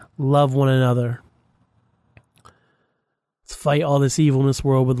 Love one another. Let's fight all this evil in this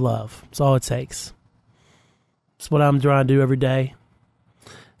world with love. That's all it takes. It's what I'm trying to do every day.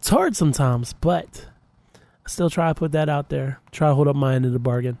 It's hard sometimes, but I still try to put that out there. Try to hold up my end of the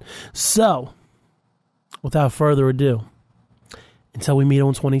bargain. So, without further ado, until we meet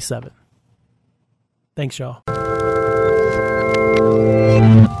on 27. Thanks, y'all.